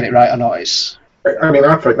whether they get it right or not is... I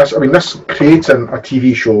think this creating a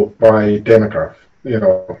TV show by Demograph.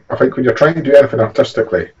 I think when you're trying to do anything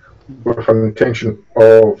artistically with an intention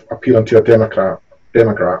of appealing to a particular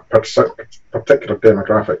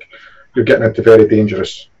demographic, you're getting into very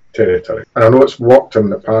dangerous territory. And I know it's worked in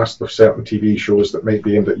the past with certain TV shows that might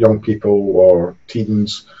be aimed at young people or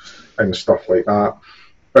teens and stuff like that.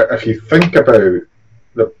 But if you think about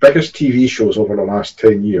the biggest TV shows over the last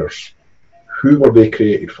 10 years, who were they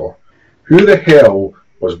created for? Who the hell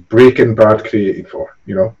was Breaking Bad created for?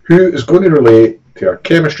 Who is going to relate to a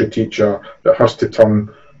chemistry teacher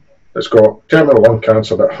that's got terminal lung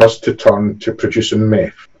cancer that has to turn to producing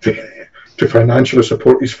meth to financially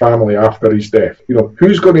support his family after his death?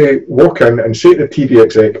 Who's going to walk in and say to the TV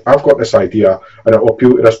exec, I've got this idea and it will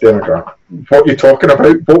appeal to this demographic? What are you talking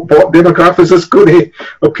about? What demographic is this going to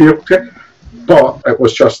appeal to? But it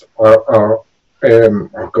was just oh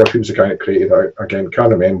God, who's the guy that created it? Again,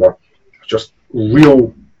 can't remember. Just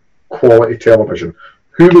real quality television.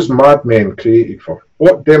 Who was Mad Men created for?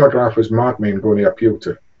 What demographic is Mad Men going to appeal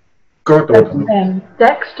to? God knows.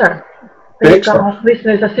 Dexter. Dexter.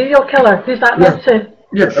 There's a serial killer. Who's that meant to?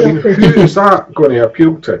 Yeah, who is that going to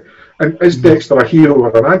appeal to? And is Dexter a hero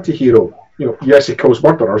or an anti-hero? Yes, he kills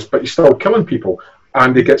murderers, but he's still killing people,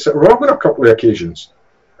 and he gets it wrong on a couple of occasions.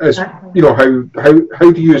 How do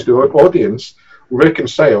you as the audience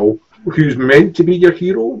reconcile who's meant to be your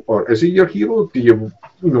hero, or is he your hero? Do you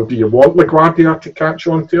want LaGuardia to catch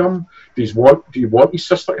on to him? Do you want his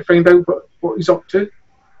sister to find out what he's up to?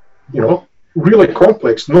 Really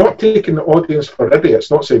complex. Not taking the audience for idiots.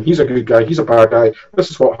 Not saying he's a good guy, he's a bad guy. This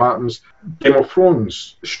is what happens. Game of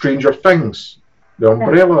Thrones, Stranger Things, The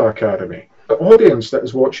Umbrella Academy. The audience that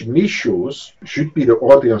is watching these shows should be the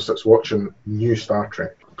audience that's watching new Star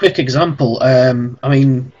Trek. Quick example.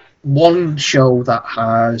 One show that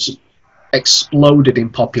has exploded in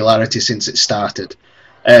popularity since it started.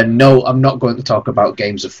 No, I'm not going to talk about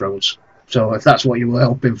Games of Thrones. So if that's what you were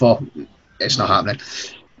hoping for, it's not happening.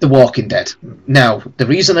 The Walking Dead. Now, the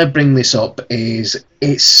reason I bring this up is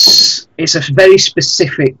it's a very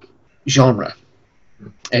specific genre.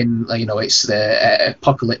 And it's the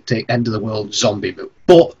apocalyptic end of the world zombie movie.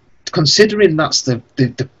 But considering that's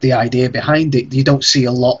the idea behind it, you don't see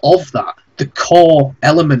a lot of that. The core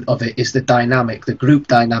element of it is the dynamic, the group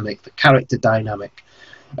dynamic, the character dynamic,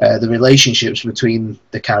 the relationships between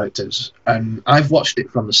the characters. And I've watched it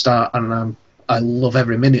from the start, and I love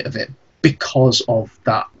every minute of it because of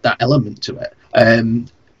that element to it.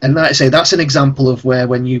 And like I say, that's an example of where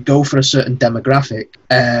when you go for a certain demographic,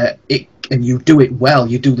 and you do it well,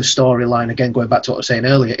 you do the storyline, again, going back to what I was saying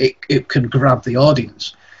earlier, it can grab the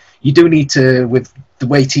audience. You do need to, with the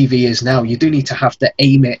way TV is now, you do need to have to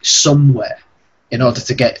aim it somewhere in order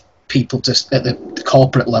to get people to, at the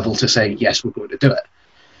corporate level, to say, yes, we're going to do it.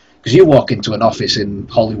 Because you walk into an office in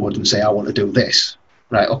Hollywood and say, I want to do this.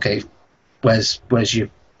 Right, okay, where's the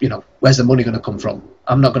money going to come from?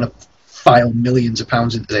 I'm not going to file millions of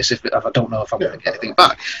pounds into this if I don't know if I'm going to get anything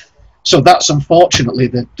back. So that's unfortunately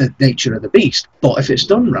the nature of the beast. But if it's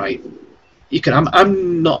done right, you can.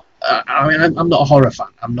 I'm not a horror fan.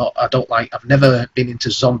 I've never been into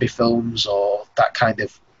zombie films or that kind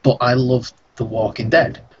of. But I love The Walking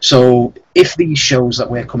Dead. So if these shows that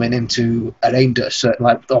we're coming into are aimed at a certain,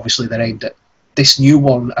 obviously they're aimed at this new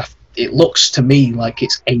one. It looks to me like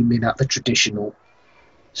it's aiming at the traditional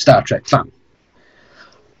Star Trek fan.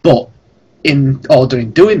 But in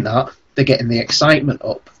doing that, they're getting the excitement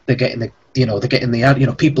up. They're getting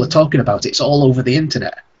people are talking about it. It's all over the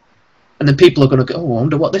internet. And then people are going to go, oh, I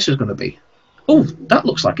wonder what this is going to be. Oh, that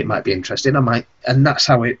looks like it might be interesting. And that's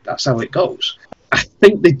how it goes. I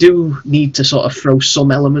think they do need to sort of throw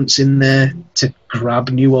some elements in there to grab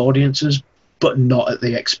new audiences, but not at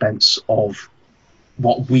the expense of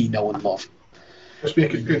what we know and love. Let's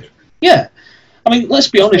make it good. Yeah. Let's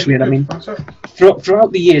be honest with you.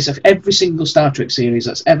 Throughout the years of every single Star Trek series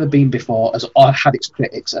that's ever been before has had its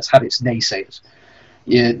critics, has had its naysayers.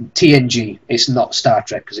 TNG, it's not Star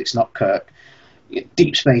Trek because it's not Kirk.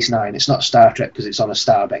 Deep Space Nine, it's not Star Trek because it's on a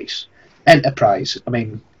starbase. Enterprise, I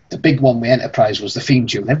mean, the big one with Enterprise was the theme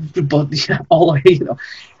tune. Everybody,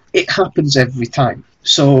 it happens every time.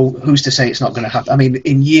 So who's to say it's not going to happen? I mean,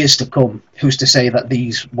 in years to come, who's to say that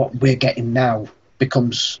what we're getting now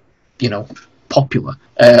becomes, popular,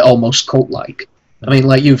 almost cult-like? I mean,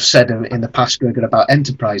 like you've said in the past, Gregor, about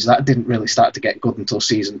Enterprise, that didn't really start to get good until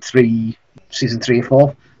season 3 or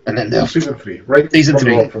 4, and then season 3, right? Season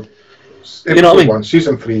 3. You know what I mean?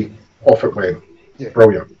 Season 3, off it went. Yeah.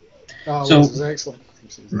 Brilliant. Oh, so, it was excellent.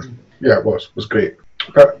 Yeah, it was great.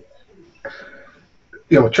 But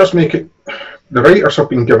just make it. The writers have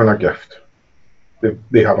been given a gift.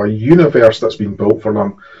 They have a universe that's been built for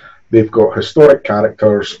them. They've got historic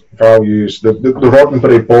characters, values. The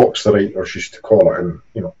Roddenberry box, the writers used to call it, and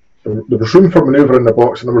there was room for manoeuvre in the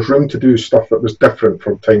box, and there was room to do stuff that was different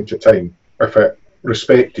from time to time if it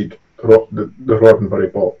respected the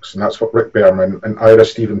Roddenberry box, and that's what Rick Berman and Ira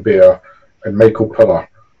Stephen Bear and Michael Piller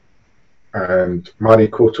and Mari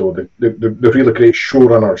Koto, the really great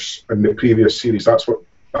showrunners in the previous series, that's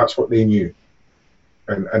what they knew,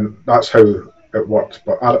 and that's how it worked.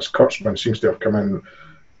 But Alex Kurtzman seems to have come in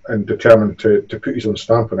and determined to put his own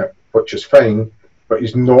stamp on it, which is fine, but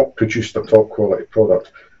he's not produced a top quality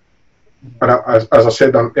product. And as I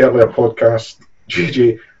said on earlier podcast,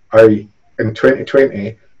 JJ, in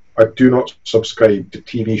 2020, I do not subscribe to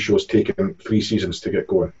TV shows taking 3 seasons to get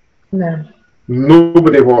going. No.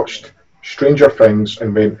 Nobody watched Stranger Things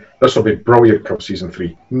and went, this will be brilliant come season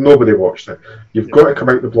 3. Nobody watched it. You've got to come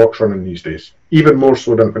out the blocks running these days. Even more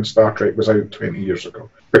so than when Star Trek was out 20 years ago.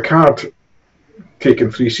 Picard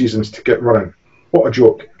taking 3 seasons to get running. What a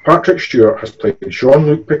joke. Patrick Stewart has played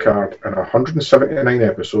Jean-Luc Picard in 179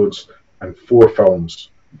 episodes and 4 films.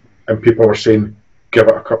 And people are saying, give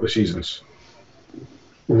it a couple of seasons.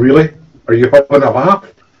 Really? Are you having a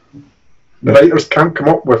laugh? The writers can't come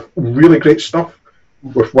up with really great stuff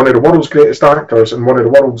with one of the world's greatest actors and one of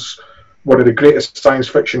the greatest science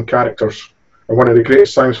fiction characters and one of the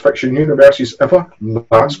greatest science fiction universes ever.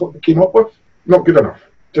 That's what they came up with. Not good enough.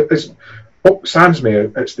 What saddens me,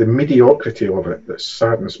 it's the mediocrity of it that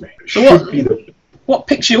saddens me. What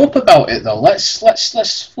picks you up about it though? Let's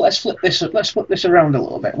flip this around a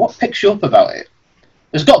little bit. What picks you up about it?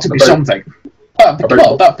 There's got to be something.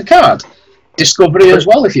 About Picard, Discovery as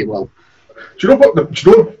well, if you will. Do you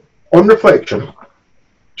know on reflection?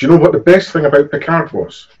 Do you know what the best thing about Picard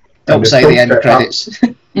was? Don't say the end credits.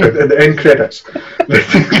 The end credits.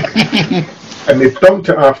 And they dumped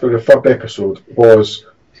it after the 3rd episode. Was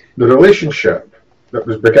the relationship that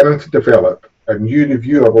was beginning to develop, and you, the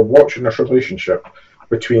viewer, were watching this relationship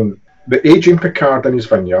between the aging Picard in his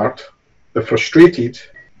vineyard, the frustrated,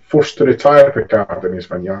 forced to retire Picard in his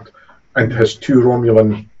vineyard, and his 2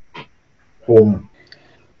 Romulan home.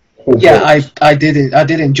 Yeah, I did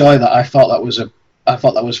enjoy that. I thought that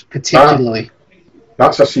was particularly.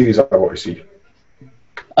 That's a series I want to see.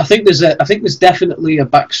 I think there's definitely a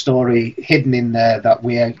backstory hidden in there that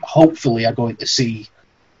we hopefully are going to see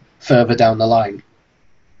further down the line.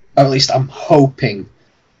 Or at least I'm hoping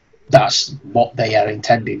that's what they are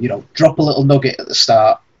intending. Drop a little nugget at the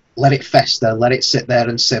start, let it fester, let it sit there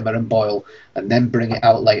and simmer and boil, and then bring it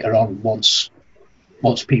out later on once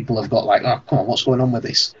people have got like, oh, come on, what's going on with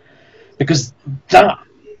this? Because that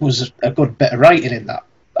was a good bit of writing in that,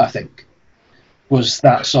 I think. Was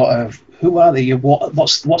that sort of, who are they?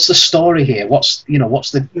 What's the story here? What's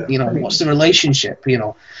the relationship?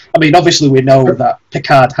 I mean, obviously we know that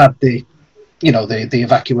Picard had the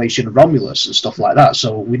evacuation of Romulus and stuff like that,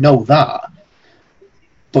 so we know that.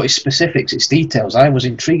 But its specifics, its details, I was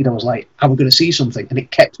intrigued. I was like, are we going to see something? And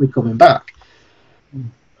it kept me coming back.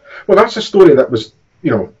 Well, that's a story that was,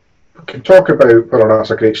 we can talk about whether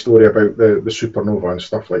that's a great story about the supernova and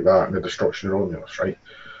stuff like that and the destruction of Romulus, right?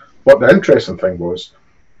 But the interesting thing was,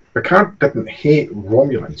 Picard didn't hate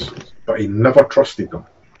Romulans, but he never trusted them.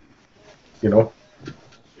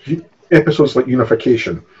 Episodes like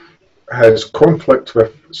Unification, his conflict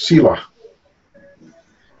with Sela,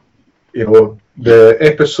 the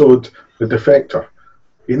episode The Defector,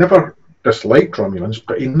 he never disliked Romulans,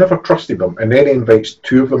 but he never trusted them, and then he invites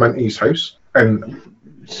 2 of them into his house, and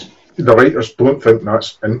the writers don't think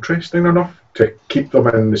that's interesting enough to keep them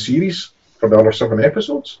in the series for the other 7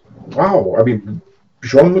 episodes. Wow, I mean,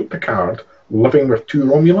 Jean-Luc Picard living with 2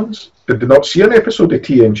 Romulans? Did they not see an episode of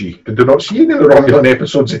TNG? Did they not see any of the Romulan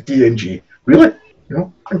episodes of TNG? Really?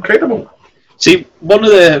 Incredible. See, one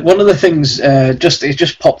of the things it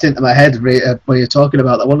just popped into my head when you're talking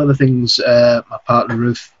about that. One of the things my partner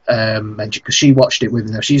Ruth mentioned, because she watched it with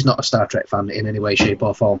me. Now, she's not a Star Trek fan in any way, shape,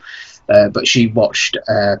 or form, but she watched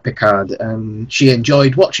Picard and she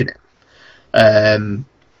enjoyed watching it.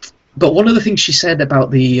 But one of the things she said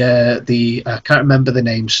about the I can't remember the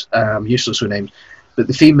names, useless with names, but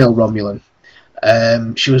the female Romulan,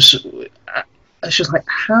 she was like,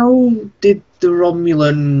 how did the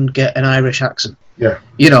Romulan get an Irish accent? Yeah.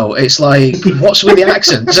 It's like, what's with the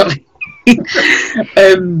accent?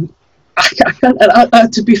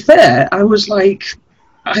 To be fair, I was like,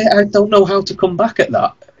 I don't know how to come back at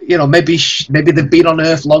that. Maybe they've been on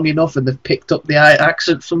Earth long enough and they've picked up the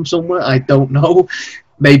accent from somewhere. I don't know.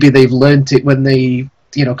 Maybe they've learnt it when they,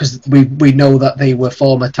 because we know that they were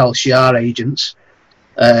former Tal Shiar agents.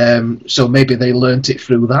 So maybe they learnt it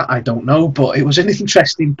through that. I don't know. But it was an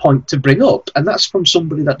interesting point to bring up, and that's from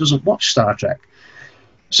somebody that doesn't watch Star Trek.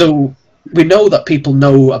 So we know that people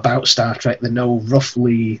know about Star Trek. They know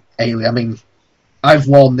roughly Alien. I mean, I've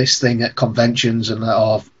worn this thing at conventions and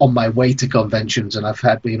or on my way to conventions, and I've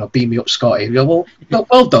had, beam me up, Scotty. You go,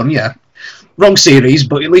 well done, yeah. Wrong series,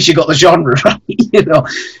 but at least you got the genre right, You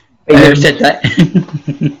said that.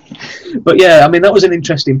 But yeah, I mean, that was an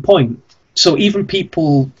interesting point. So even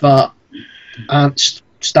people that aren't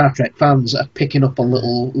Star Trek fans are picking up on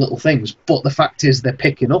little things, but the fact is they're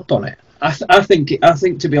picking up on it. I think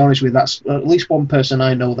to be honest with you, that's at least one person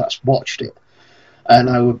I know that's watched it. And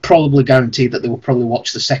I would probably guarantee that they will probably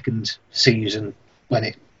watch the second season when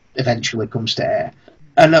it eventually comes to air.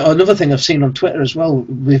 And another thing I've seen on Twitter as well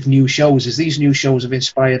with new shows is these new shows have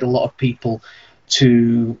inspired a lot of people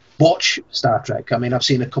to watch Star Trek. I mean, I've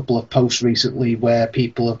seen a couple of posts recently where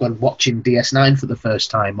people have gone watching DS9 for the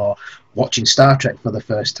first time or watching Star Trek for the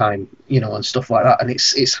first time, and stuff like that. And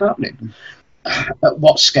it's happening. At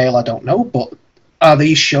what scale, I don't know, but are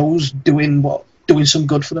these shows doing some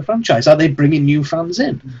good for the franchise? Are they bringing new fans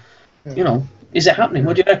in? Yeah. Is it happening?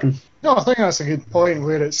 What do you reckon? No, I think that's a good point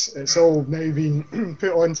where it's all now been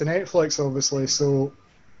put onto Netflix, obviously. So,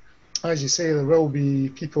 as you say, there will be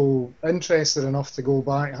people interested enough to go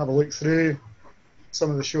back and have a look through some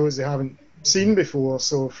of the shows they haven't seen before.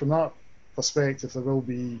 So, from that perspective, there will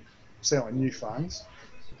be certainly new fans.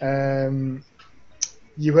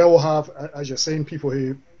 You will have, as you're saying, people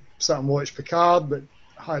who sat and watched Picard but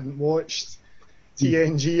hadn't watched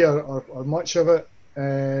TNG or much of it,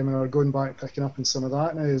 and are going back picking up on some of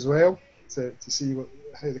that now as well to see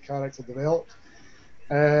how the character developed.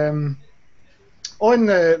 On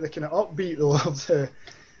the kind of upbeat though of the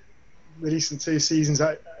recent two seasons,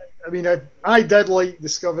 I did like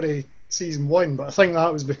Discovery season 1, but I think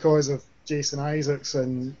that was because of Jason Isaacs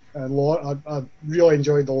and I really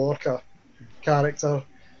enjoyed the Lorca character.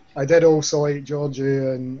 I did also like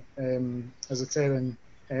Georgiou and as a Terran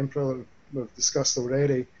Emperor that we've discussed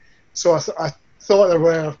already. So I thought there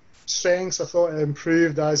were strengths. I thought it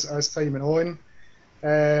improved as time went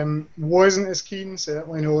on. Wasn't as keen,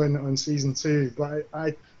 certainly no, on season 2, but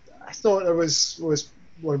I thought there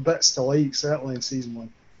were bits to like, certainly in season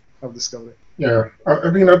 1 of Discovery. Yeah, I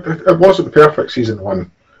mean, it wasn't the perfect season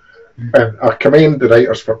 1. And I commend the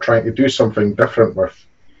writers for trying to do something different with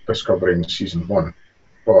Discovery in season 1.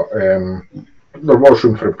 But there was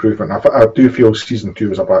room for improvement. I do feel season 2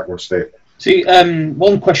 was a backward step. See,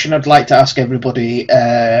 one question I'd like to ask everybody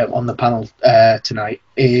on the panel tonight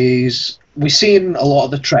is, we're seeing a lot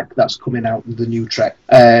of the Trek that's coming out, the new Trek.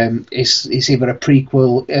 It's either a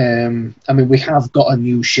prequel. I mean, we have got a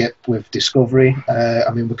new ship with Discovery. I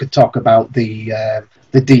mean, we could talk about the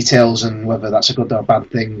details and whether that's a good or bad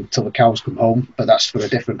thing till the cows come home, but that's for a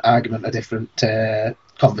different argument, a different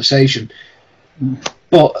conversation.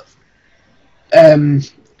 But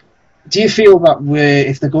do you feel that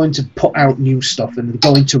if they're going to put out new stuff and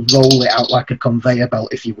they're going to roll it out like a conveyor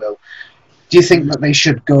belt, if you will, do you think that they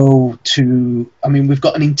should go to... I mean, we've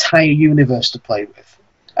got an entire universe to play with,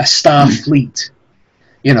 a star fleet,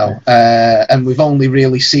 and we've only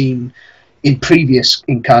really seen in previous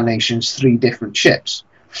incarnations 3 different ships,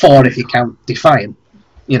 4 if you count Defiant,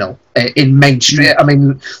 in mainstream. I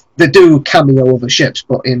mean, they do cameo other ships,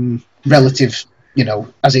 but in relative,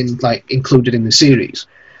 as in like included in the series.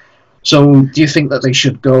 So do you think that they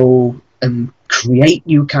should go and create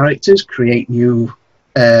new characters, create new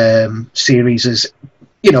series as,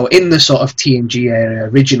 in the sort of TNG era,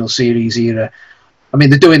 original series era? I mean,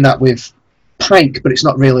 they're doing that with Pike, but it's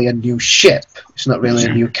not really a new ship. It's not really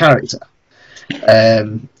a new character.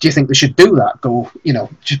 Do you think they should do that? Go,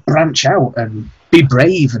 just branch out and be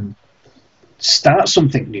brave and start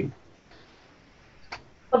something new?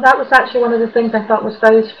 Well, that was actually one of the things I thought was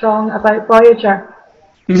very strong about Voyager,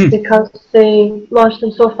 because they launched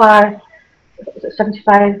them so far, was it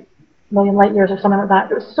 75 million light years or something like that?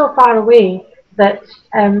 It was so far away that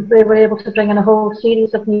they were able to bring in a whole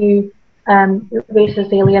series of new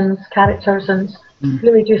races, aliens, characters, and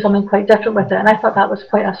really do something quite different with it. And I thought that was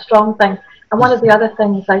quite a strong thing. And one of the other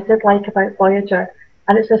things I did like about Voyager,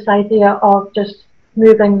 and it's this idea of just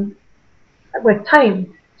moving with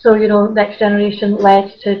time. So, Next Generation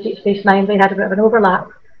led to Deep Space Nine, they had a bit of an overlap.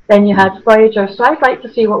 Then you had Voyager. So I'd like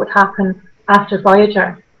to see what would happen after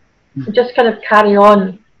Voyager. And just kind of carry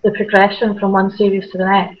on the progression from one series to the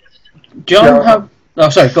next. John, oh,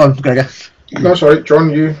 sorry, go on, Gregor. No, sorry, John,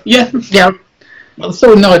 you. Yeah. Well, I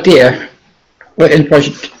thought an idea. Well, Enterprise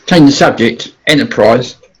should change the subject.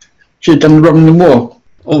 Enterprise should have done the Romulan War.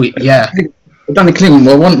 Oh, yeah. They've done the Klingon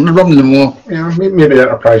War, want the Romulan War. Yeah, maybe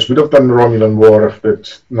Enterprise would have done the Romulan War if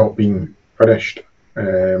it's not been finished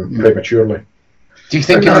prematurely. Do you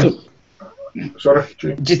think Sorry?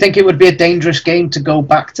 Do you think it would be a dangerous game to go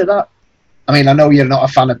back to that? I mean, I know you're not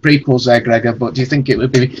a fan of prequels there, Gregor, but do you think it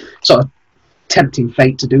would be sort of tempting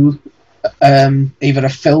fate to do either a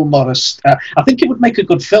film or I think it would make a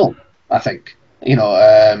good film, I think.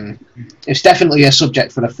 It's definitely a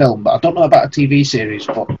subject for a film, but I don't know about a TV series.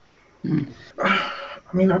 But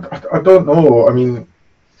I mean, I don't know. I mean,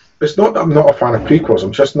 it's not that I'm not a fan of prequels,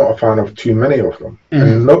 I'm just not a fan of too many of them.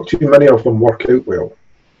 And not too many of them work out well.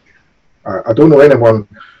 I don't know anyone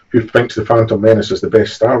who thinks The Phantom Menace is the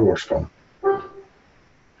best Star Wars film.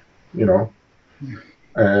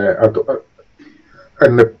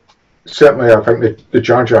 Certainly I think the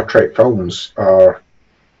Jar Jar Trek films are,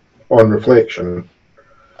 on reflection,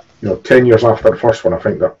 10 years after the first one, I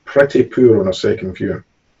think they're pretty poor on a second viewing.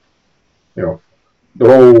 They're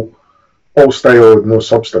all style with no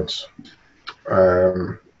substance.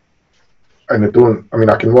 And they don't, I mean,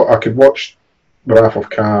 I could watch The Wrath of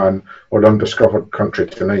Khan or Undiscovered Country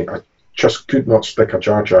tonight. I just could not stick a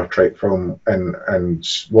Jar Jar Trek film in and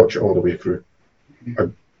watch it all the way through.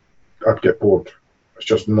 I'd get bored. It's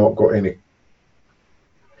just not got any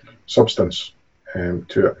substance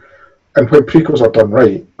to it. And when prequels are done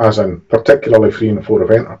right, as in particularly 3 and 4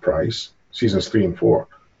 of Enterprise, seasons 3 and 4,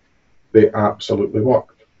 they absolutely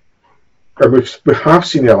worked. And we have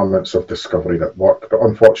seen elements of Discovery that worked, but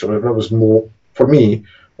unfortunately there was more, for me,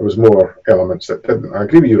 there was more elements that didn't. I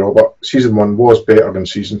agree with you, Robert. Season 1 was better than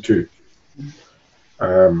season 2.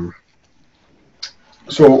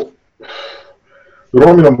 So the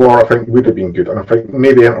Romulan War, I think, would have been good, and I think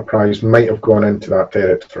maybe Enterprise might have gone into that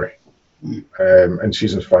territory in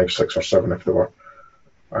seasons 5, 6, or 7 if they were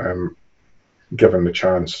given the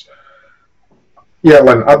chance. Yeah,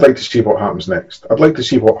 Lynn, I'd like to see what happens next. I'd like to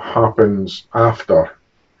see what happens after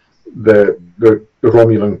the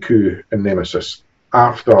Romulan coup in Nemesis,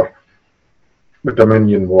 after the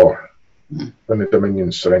Dominion War, when the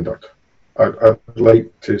Dominion surrendered. I'd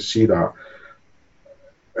like to see that.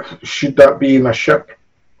 Should that be in a ship?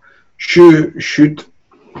 Should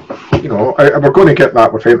we're going to get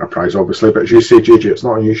that with Enterprise, obviously, but as you say, JJ, it's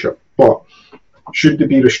not a new ship. But should they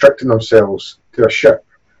be restricting themselves to a ship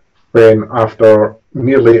when, after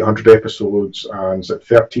nearly 800 episodes and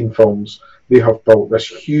 13 films, they have built this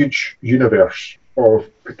huge universe of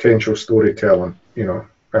potential storytelling? So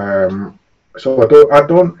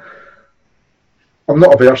I'm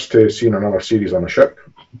not averse to seeing another series on a ship,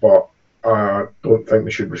 but I don't think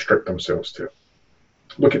they should restrict themselves to it.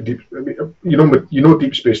 Look at Deep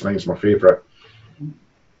Space Nine is my favourite.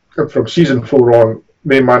 And from season 4 on,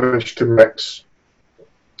 they managed to mix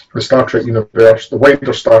the Star Trek universe, the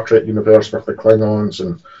wider Star Trek universe with the Klingons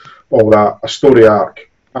and all that, a story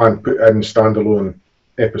arc, and put in standalone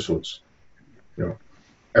episodes.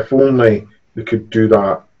 If only they could do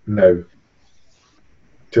that now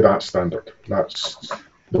to that standard. That's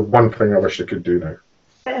the one thing I wish they could do now.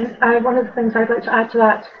 And one of the things I'd like to add to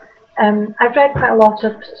that, I've read quite a lot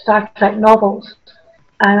of Star Trek novels,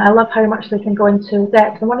 and I love how much they can go into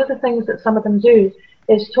depth. And one of the things that some of them do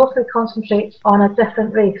is totally concentrate on a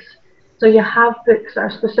different race. So you have books that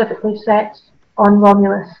are specifically set on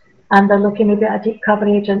Romulus, and they're looking maybe at a deep cover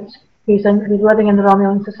agent who's living in the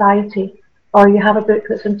Romulan society, or you have a book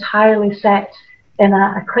that's entirely set in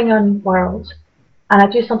a Klingon world. And I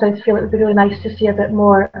do sometimes feel it would be really nice to see a bit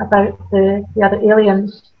more about the other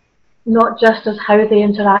aliens, not just as how they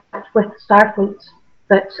interact with Starfleet,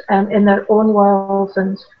 but in their own worlds.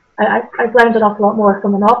 And I've learned an awful lot more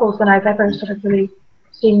from the novels than I've ever sort of really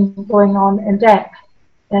seen going on in depth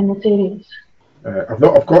in the series. I've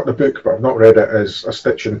got the book, but I've not read it as A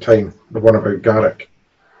Stitch in Time, the one about Garak.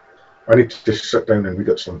 I need to just sit down and read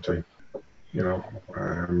it sometime,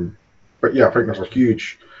 But yeah, I think there's a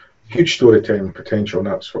huge storytelling potential, and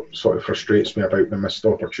that's what sort of frustrates me about the missed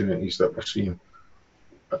opportunities that we're seeing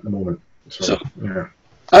at the moment. So yeah.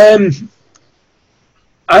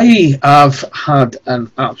 I have had an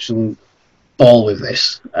absolute ball with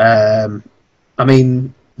this. I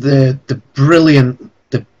mean, the brilliant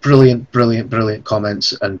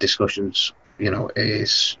comments and discussions,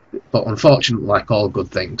 is, but unfortunately, like all good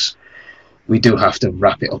things, we do have to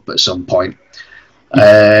wrap it up at some point.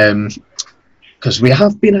 Because we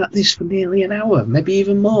have been at this for nearly an hour, maybe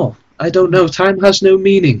even more. I don't know. Time has no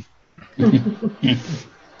meaning.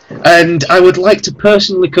 And I would like to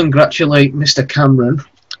personally congratulate Mr. Cameron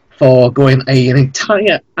for going an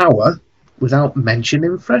entire hour without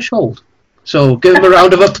mentioning Threshold. So give him a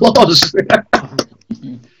round of applause.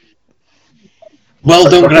 Well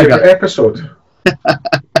done, Gregor. Great episode.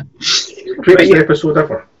 Greatest episode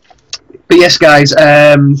ever. But yes, guys,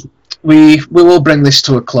 we will bring this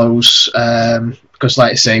to a close because,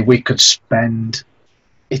 like I say, we could spend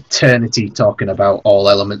eternity talking about all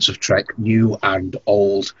elements of Trek, new and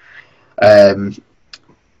old. But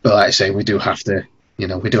like I say, we do have to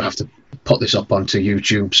put this up onto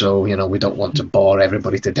YouTube, so we don't want to bore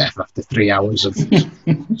everybody to death after 3 hours of. Speak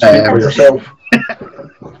for yourself.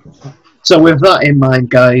 So with that in mind,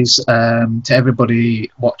 guys, to everybody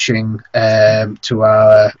watching, to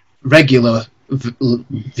our regular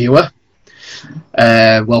viewer,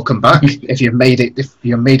 welcome back. If you made it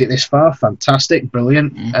this far, fantastic,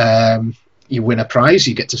 brilliant. You win a prize.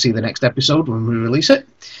 You get to see the next episode when we release it.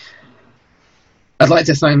 I'd like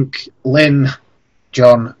to thank Lynn,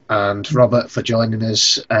 John, and Robert for joining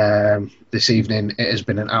us this evening. It has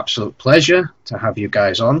been an absolute pleasure to have you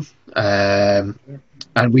guys on.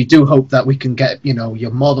 And we do hope that we can get,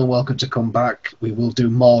 you're more than welcome to come back. We will do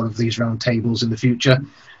more of these round tables in the future.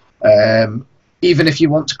 Even if you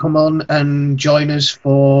want to come on and join us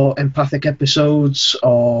for empathic episodes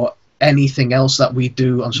or anything else that we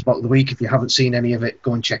do on Spock of the Week, if you haven't seen any of it,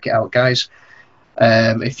 go and check it out, guys.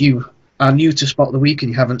 If you are new to Spock of the Week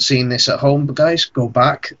and you haven't seen this at home, guys, go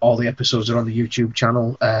back. All the episodes are on the YouTube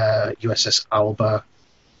channel, USS Alba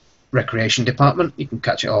Recreation Department. You can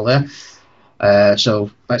catch it all there.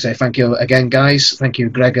 So I say thank you again, guys. Thank you,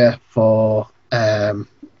 Gregor, for not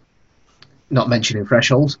mentioning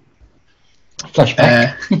Threshold.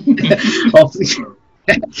 Flashback.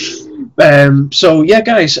 So yeah,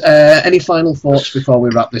 guys, any final thoughts before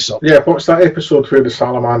we wrap this up? Yeah, what's that episode where the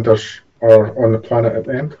salamanders are on the planet at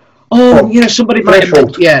the end? Somebody might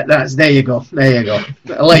have. Yeah, there you go.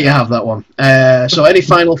 I'll let you have that one. So any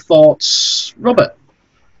final thoughts, Robert?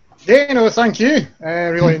 Yeah, thank you.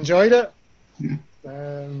 Really enjoyed it.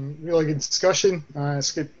 Really good discussion.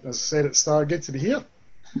 It's good, as I said at the start, good to be here.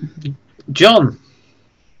 John?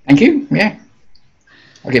 Thank you, yeah.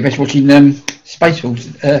 I get best watching Space Force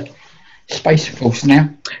now.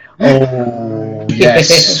 Oh,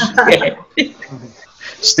 yes.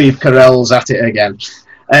 Steve Carell's at it again.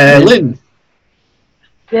 Lynn?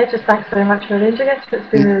 Yeah, just thanks very much for arranging it.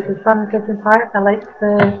 It's been really good fun and good part. I like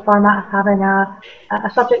the format of having a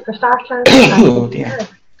subject for starters. Oh, dear.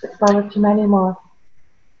 Look forward to many more.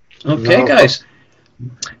 Okay, guys.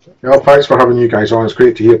 Yeah, thanks for having you guys on. It's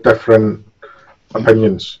great to hear different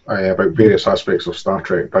opinions about various aspects of Star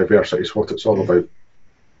Trek. Diversity is what it's all about.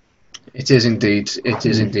 It is indeed.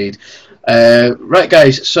 Right,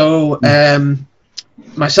 guys. So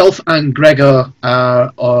myself and Gregor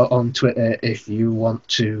are on Twitter if you want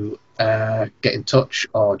to get in touch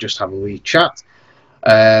or just have a wee chat.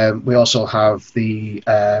 We also have the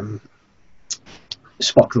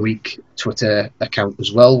Spock of the Week Twitter account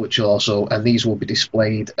as well, which will also, and these will be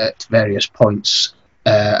displayed at various points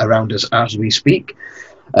around us as we speak.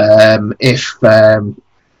 If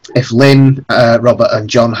Lynn, Robert, and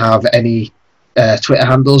John have any Twitter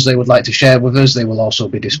handles they would like to share with us, they will also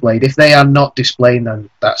be displayed. If they are not displayed, then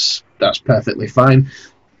that's perfectly fine.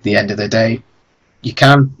 At the end of the day, you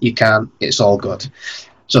can, it's all good.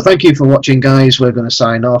 So thank you for watching, guys. We're going to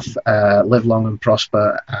sign off. Live long and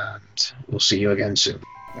prosper, and we'll see you again soon.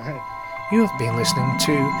 You have been listening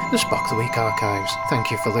to the Spock of the Week Archives. Thank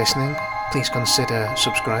you for listening. Please consider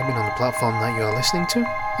subscribing on the platform that you are listening to,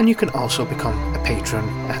 and you can also become a patron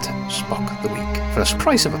at Spock of the Week. For the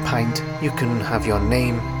price of a pint, you can have your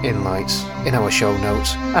name in lights in our show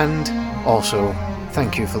notes. And also,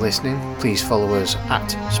 thank you for listening. Please follow us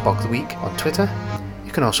at Spock of the Week on Twitter.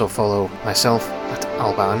 You can also follow myself at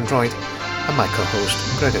Alba Android and my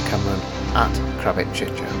co-host Gregor Cameron at Krabbit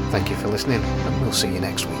Chitcher. Thank you for listening, and we'll see you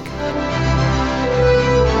next week.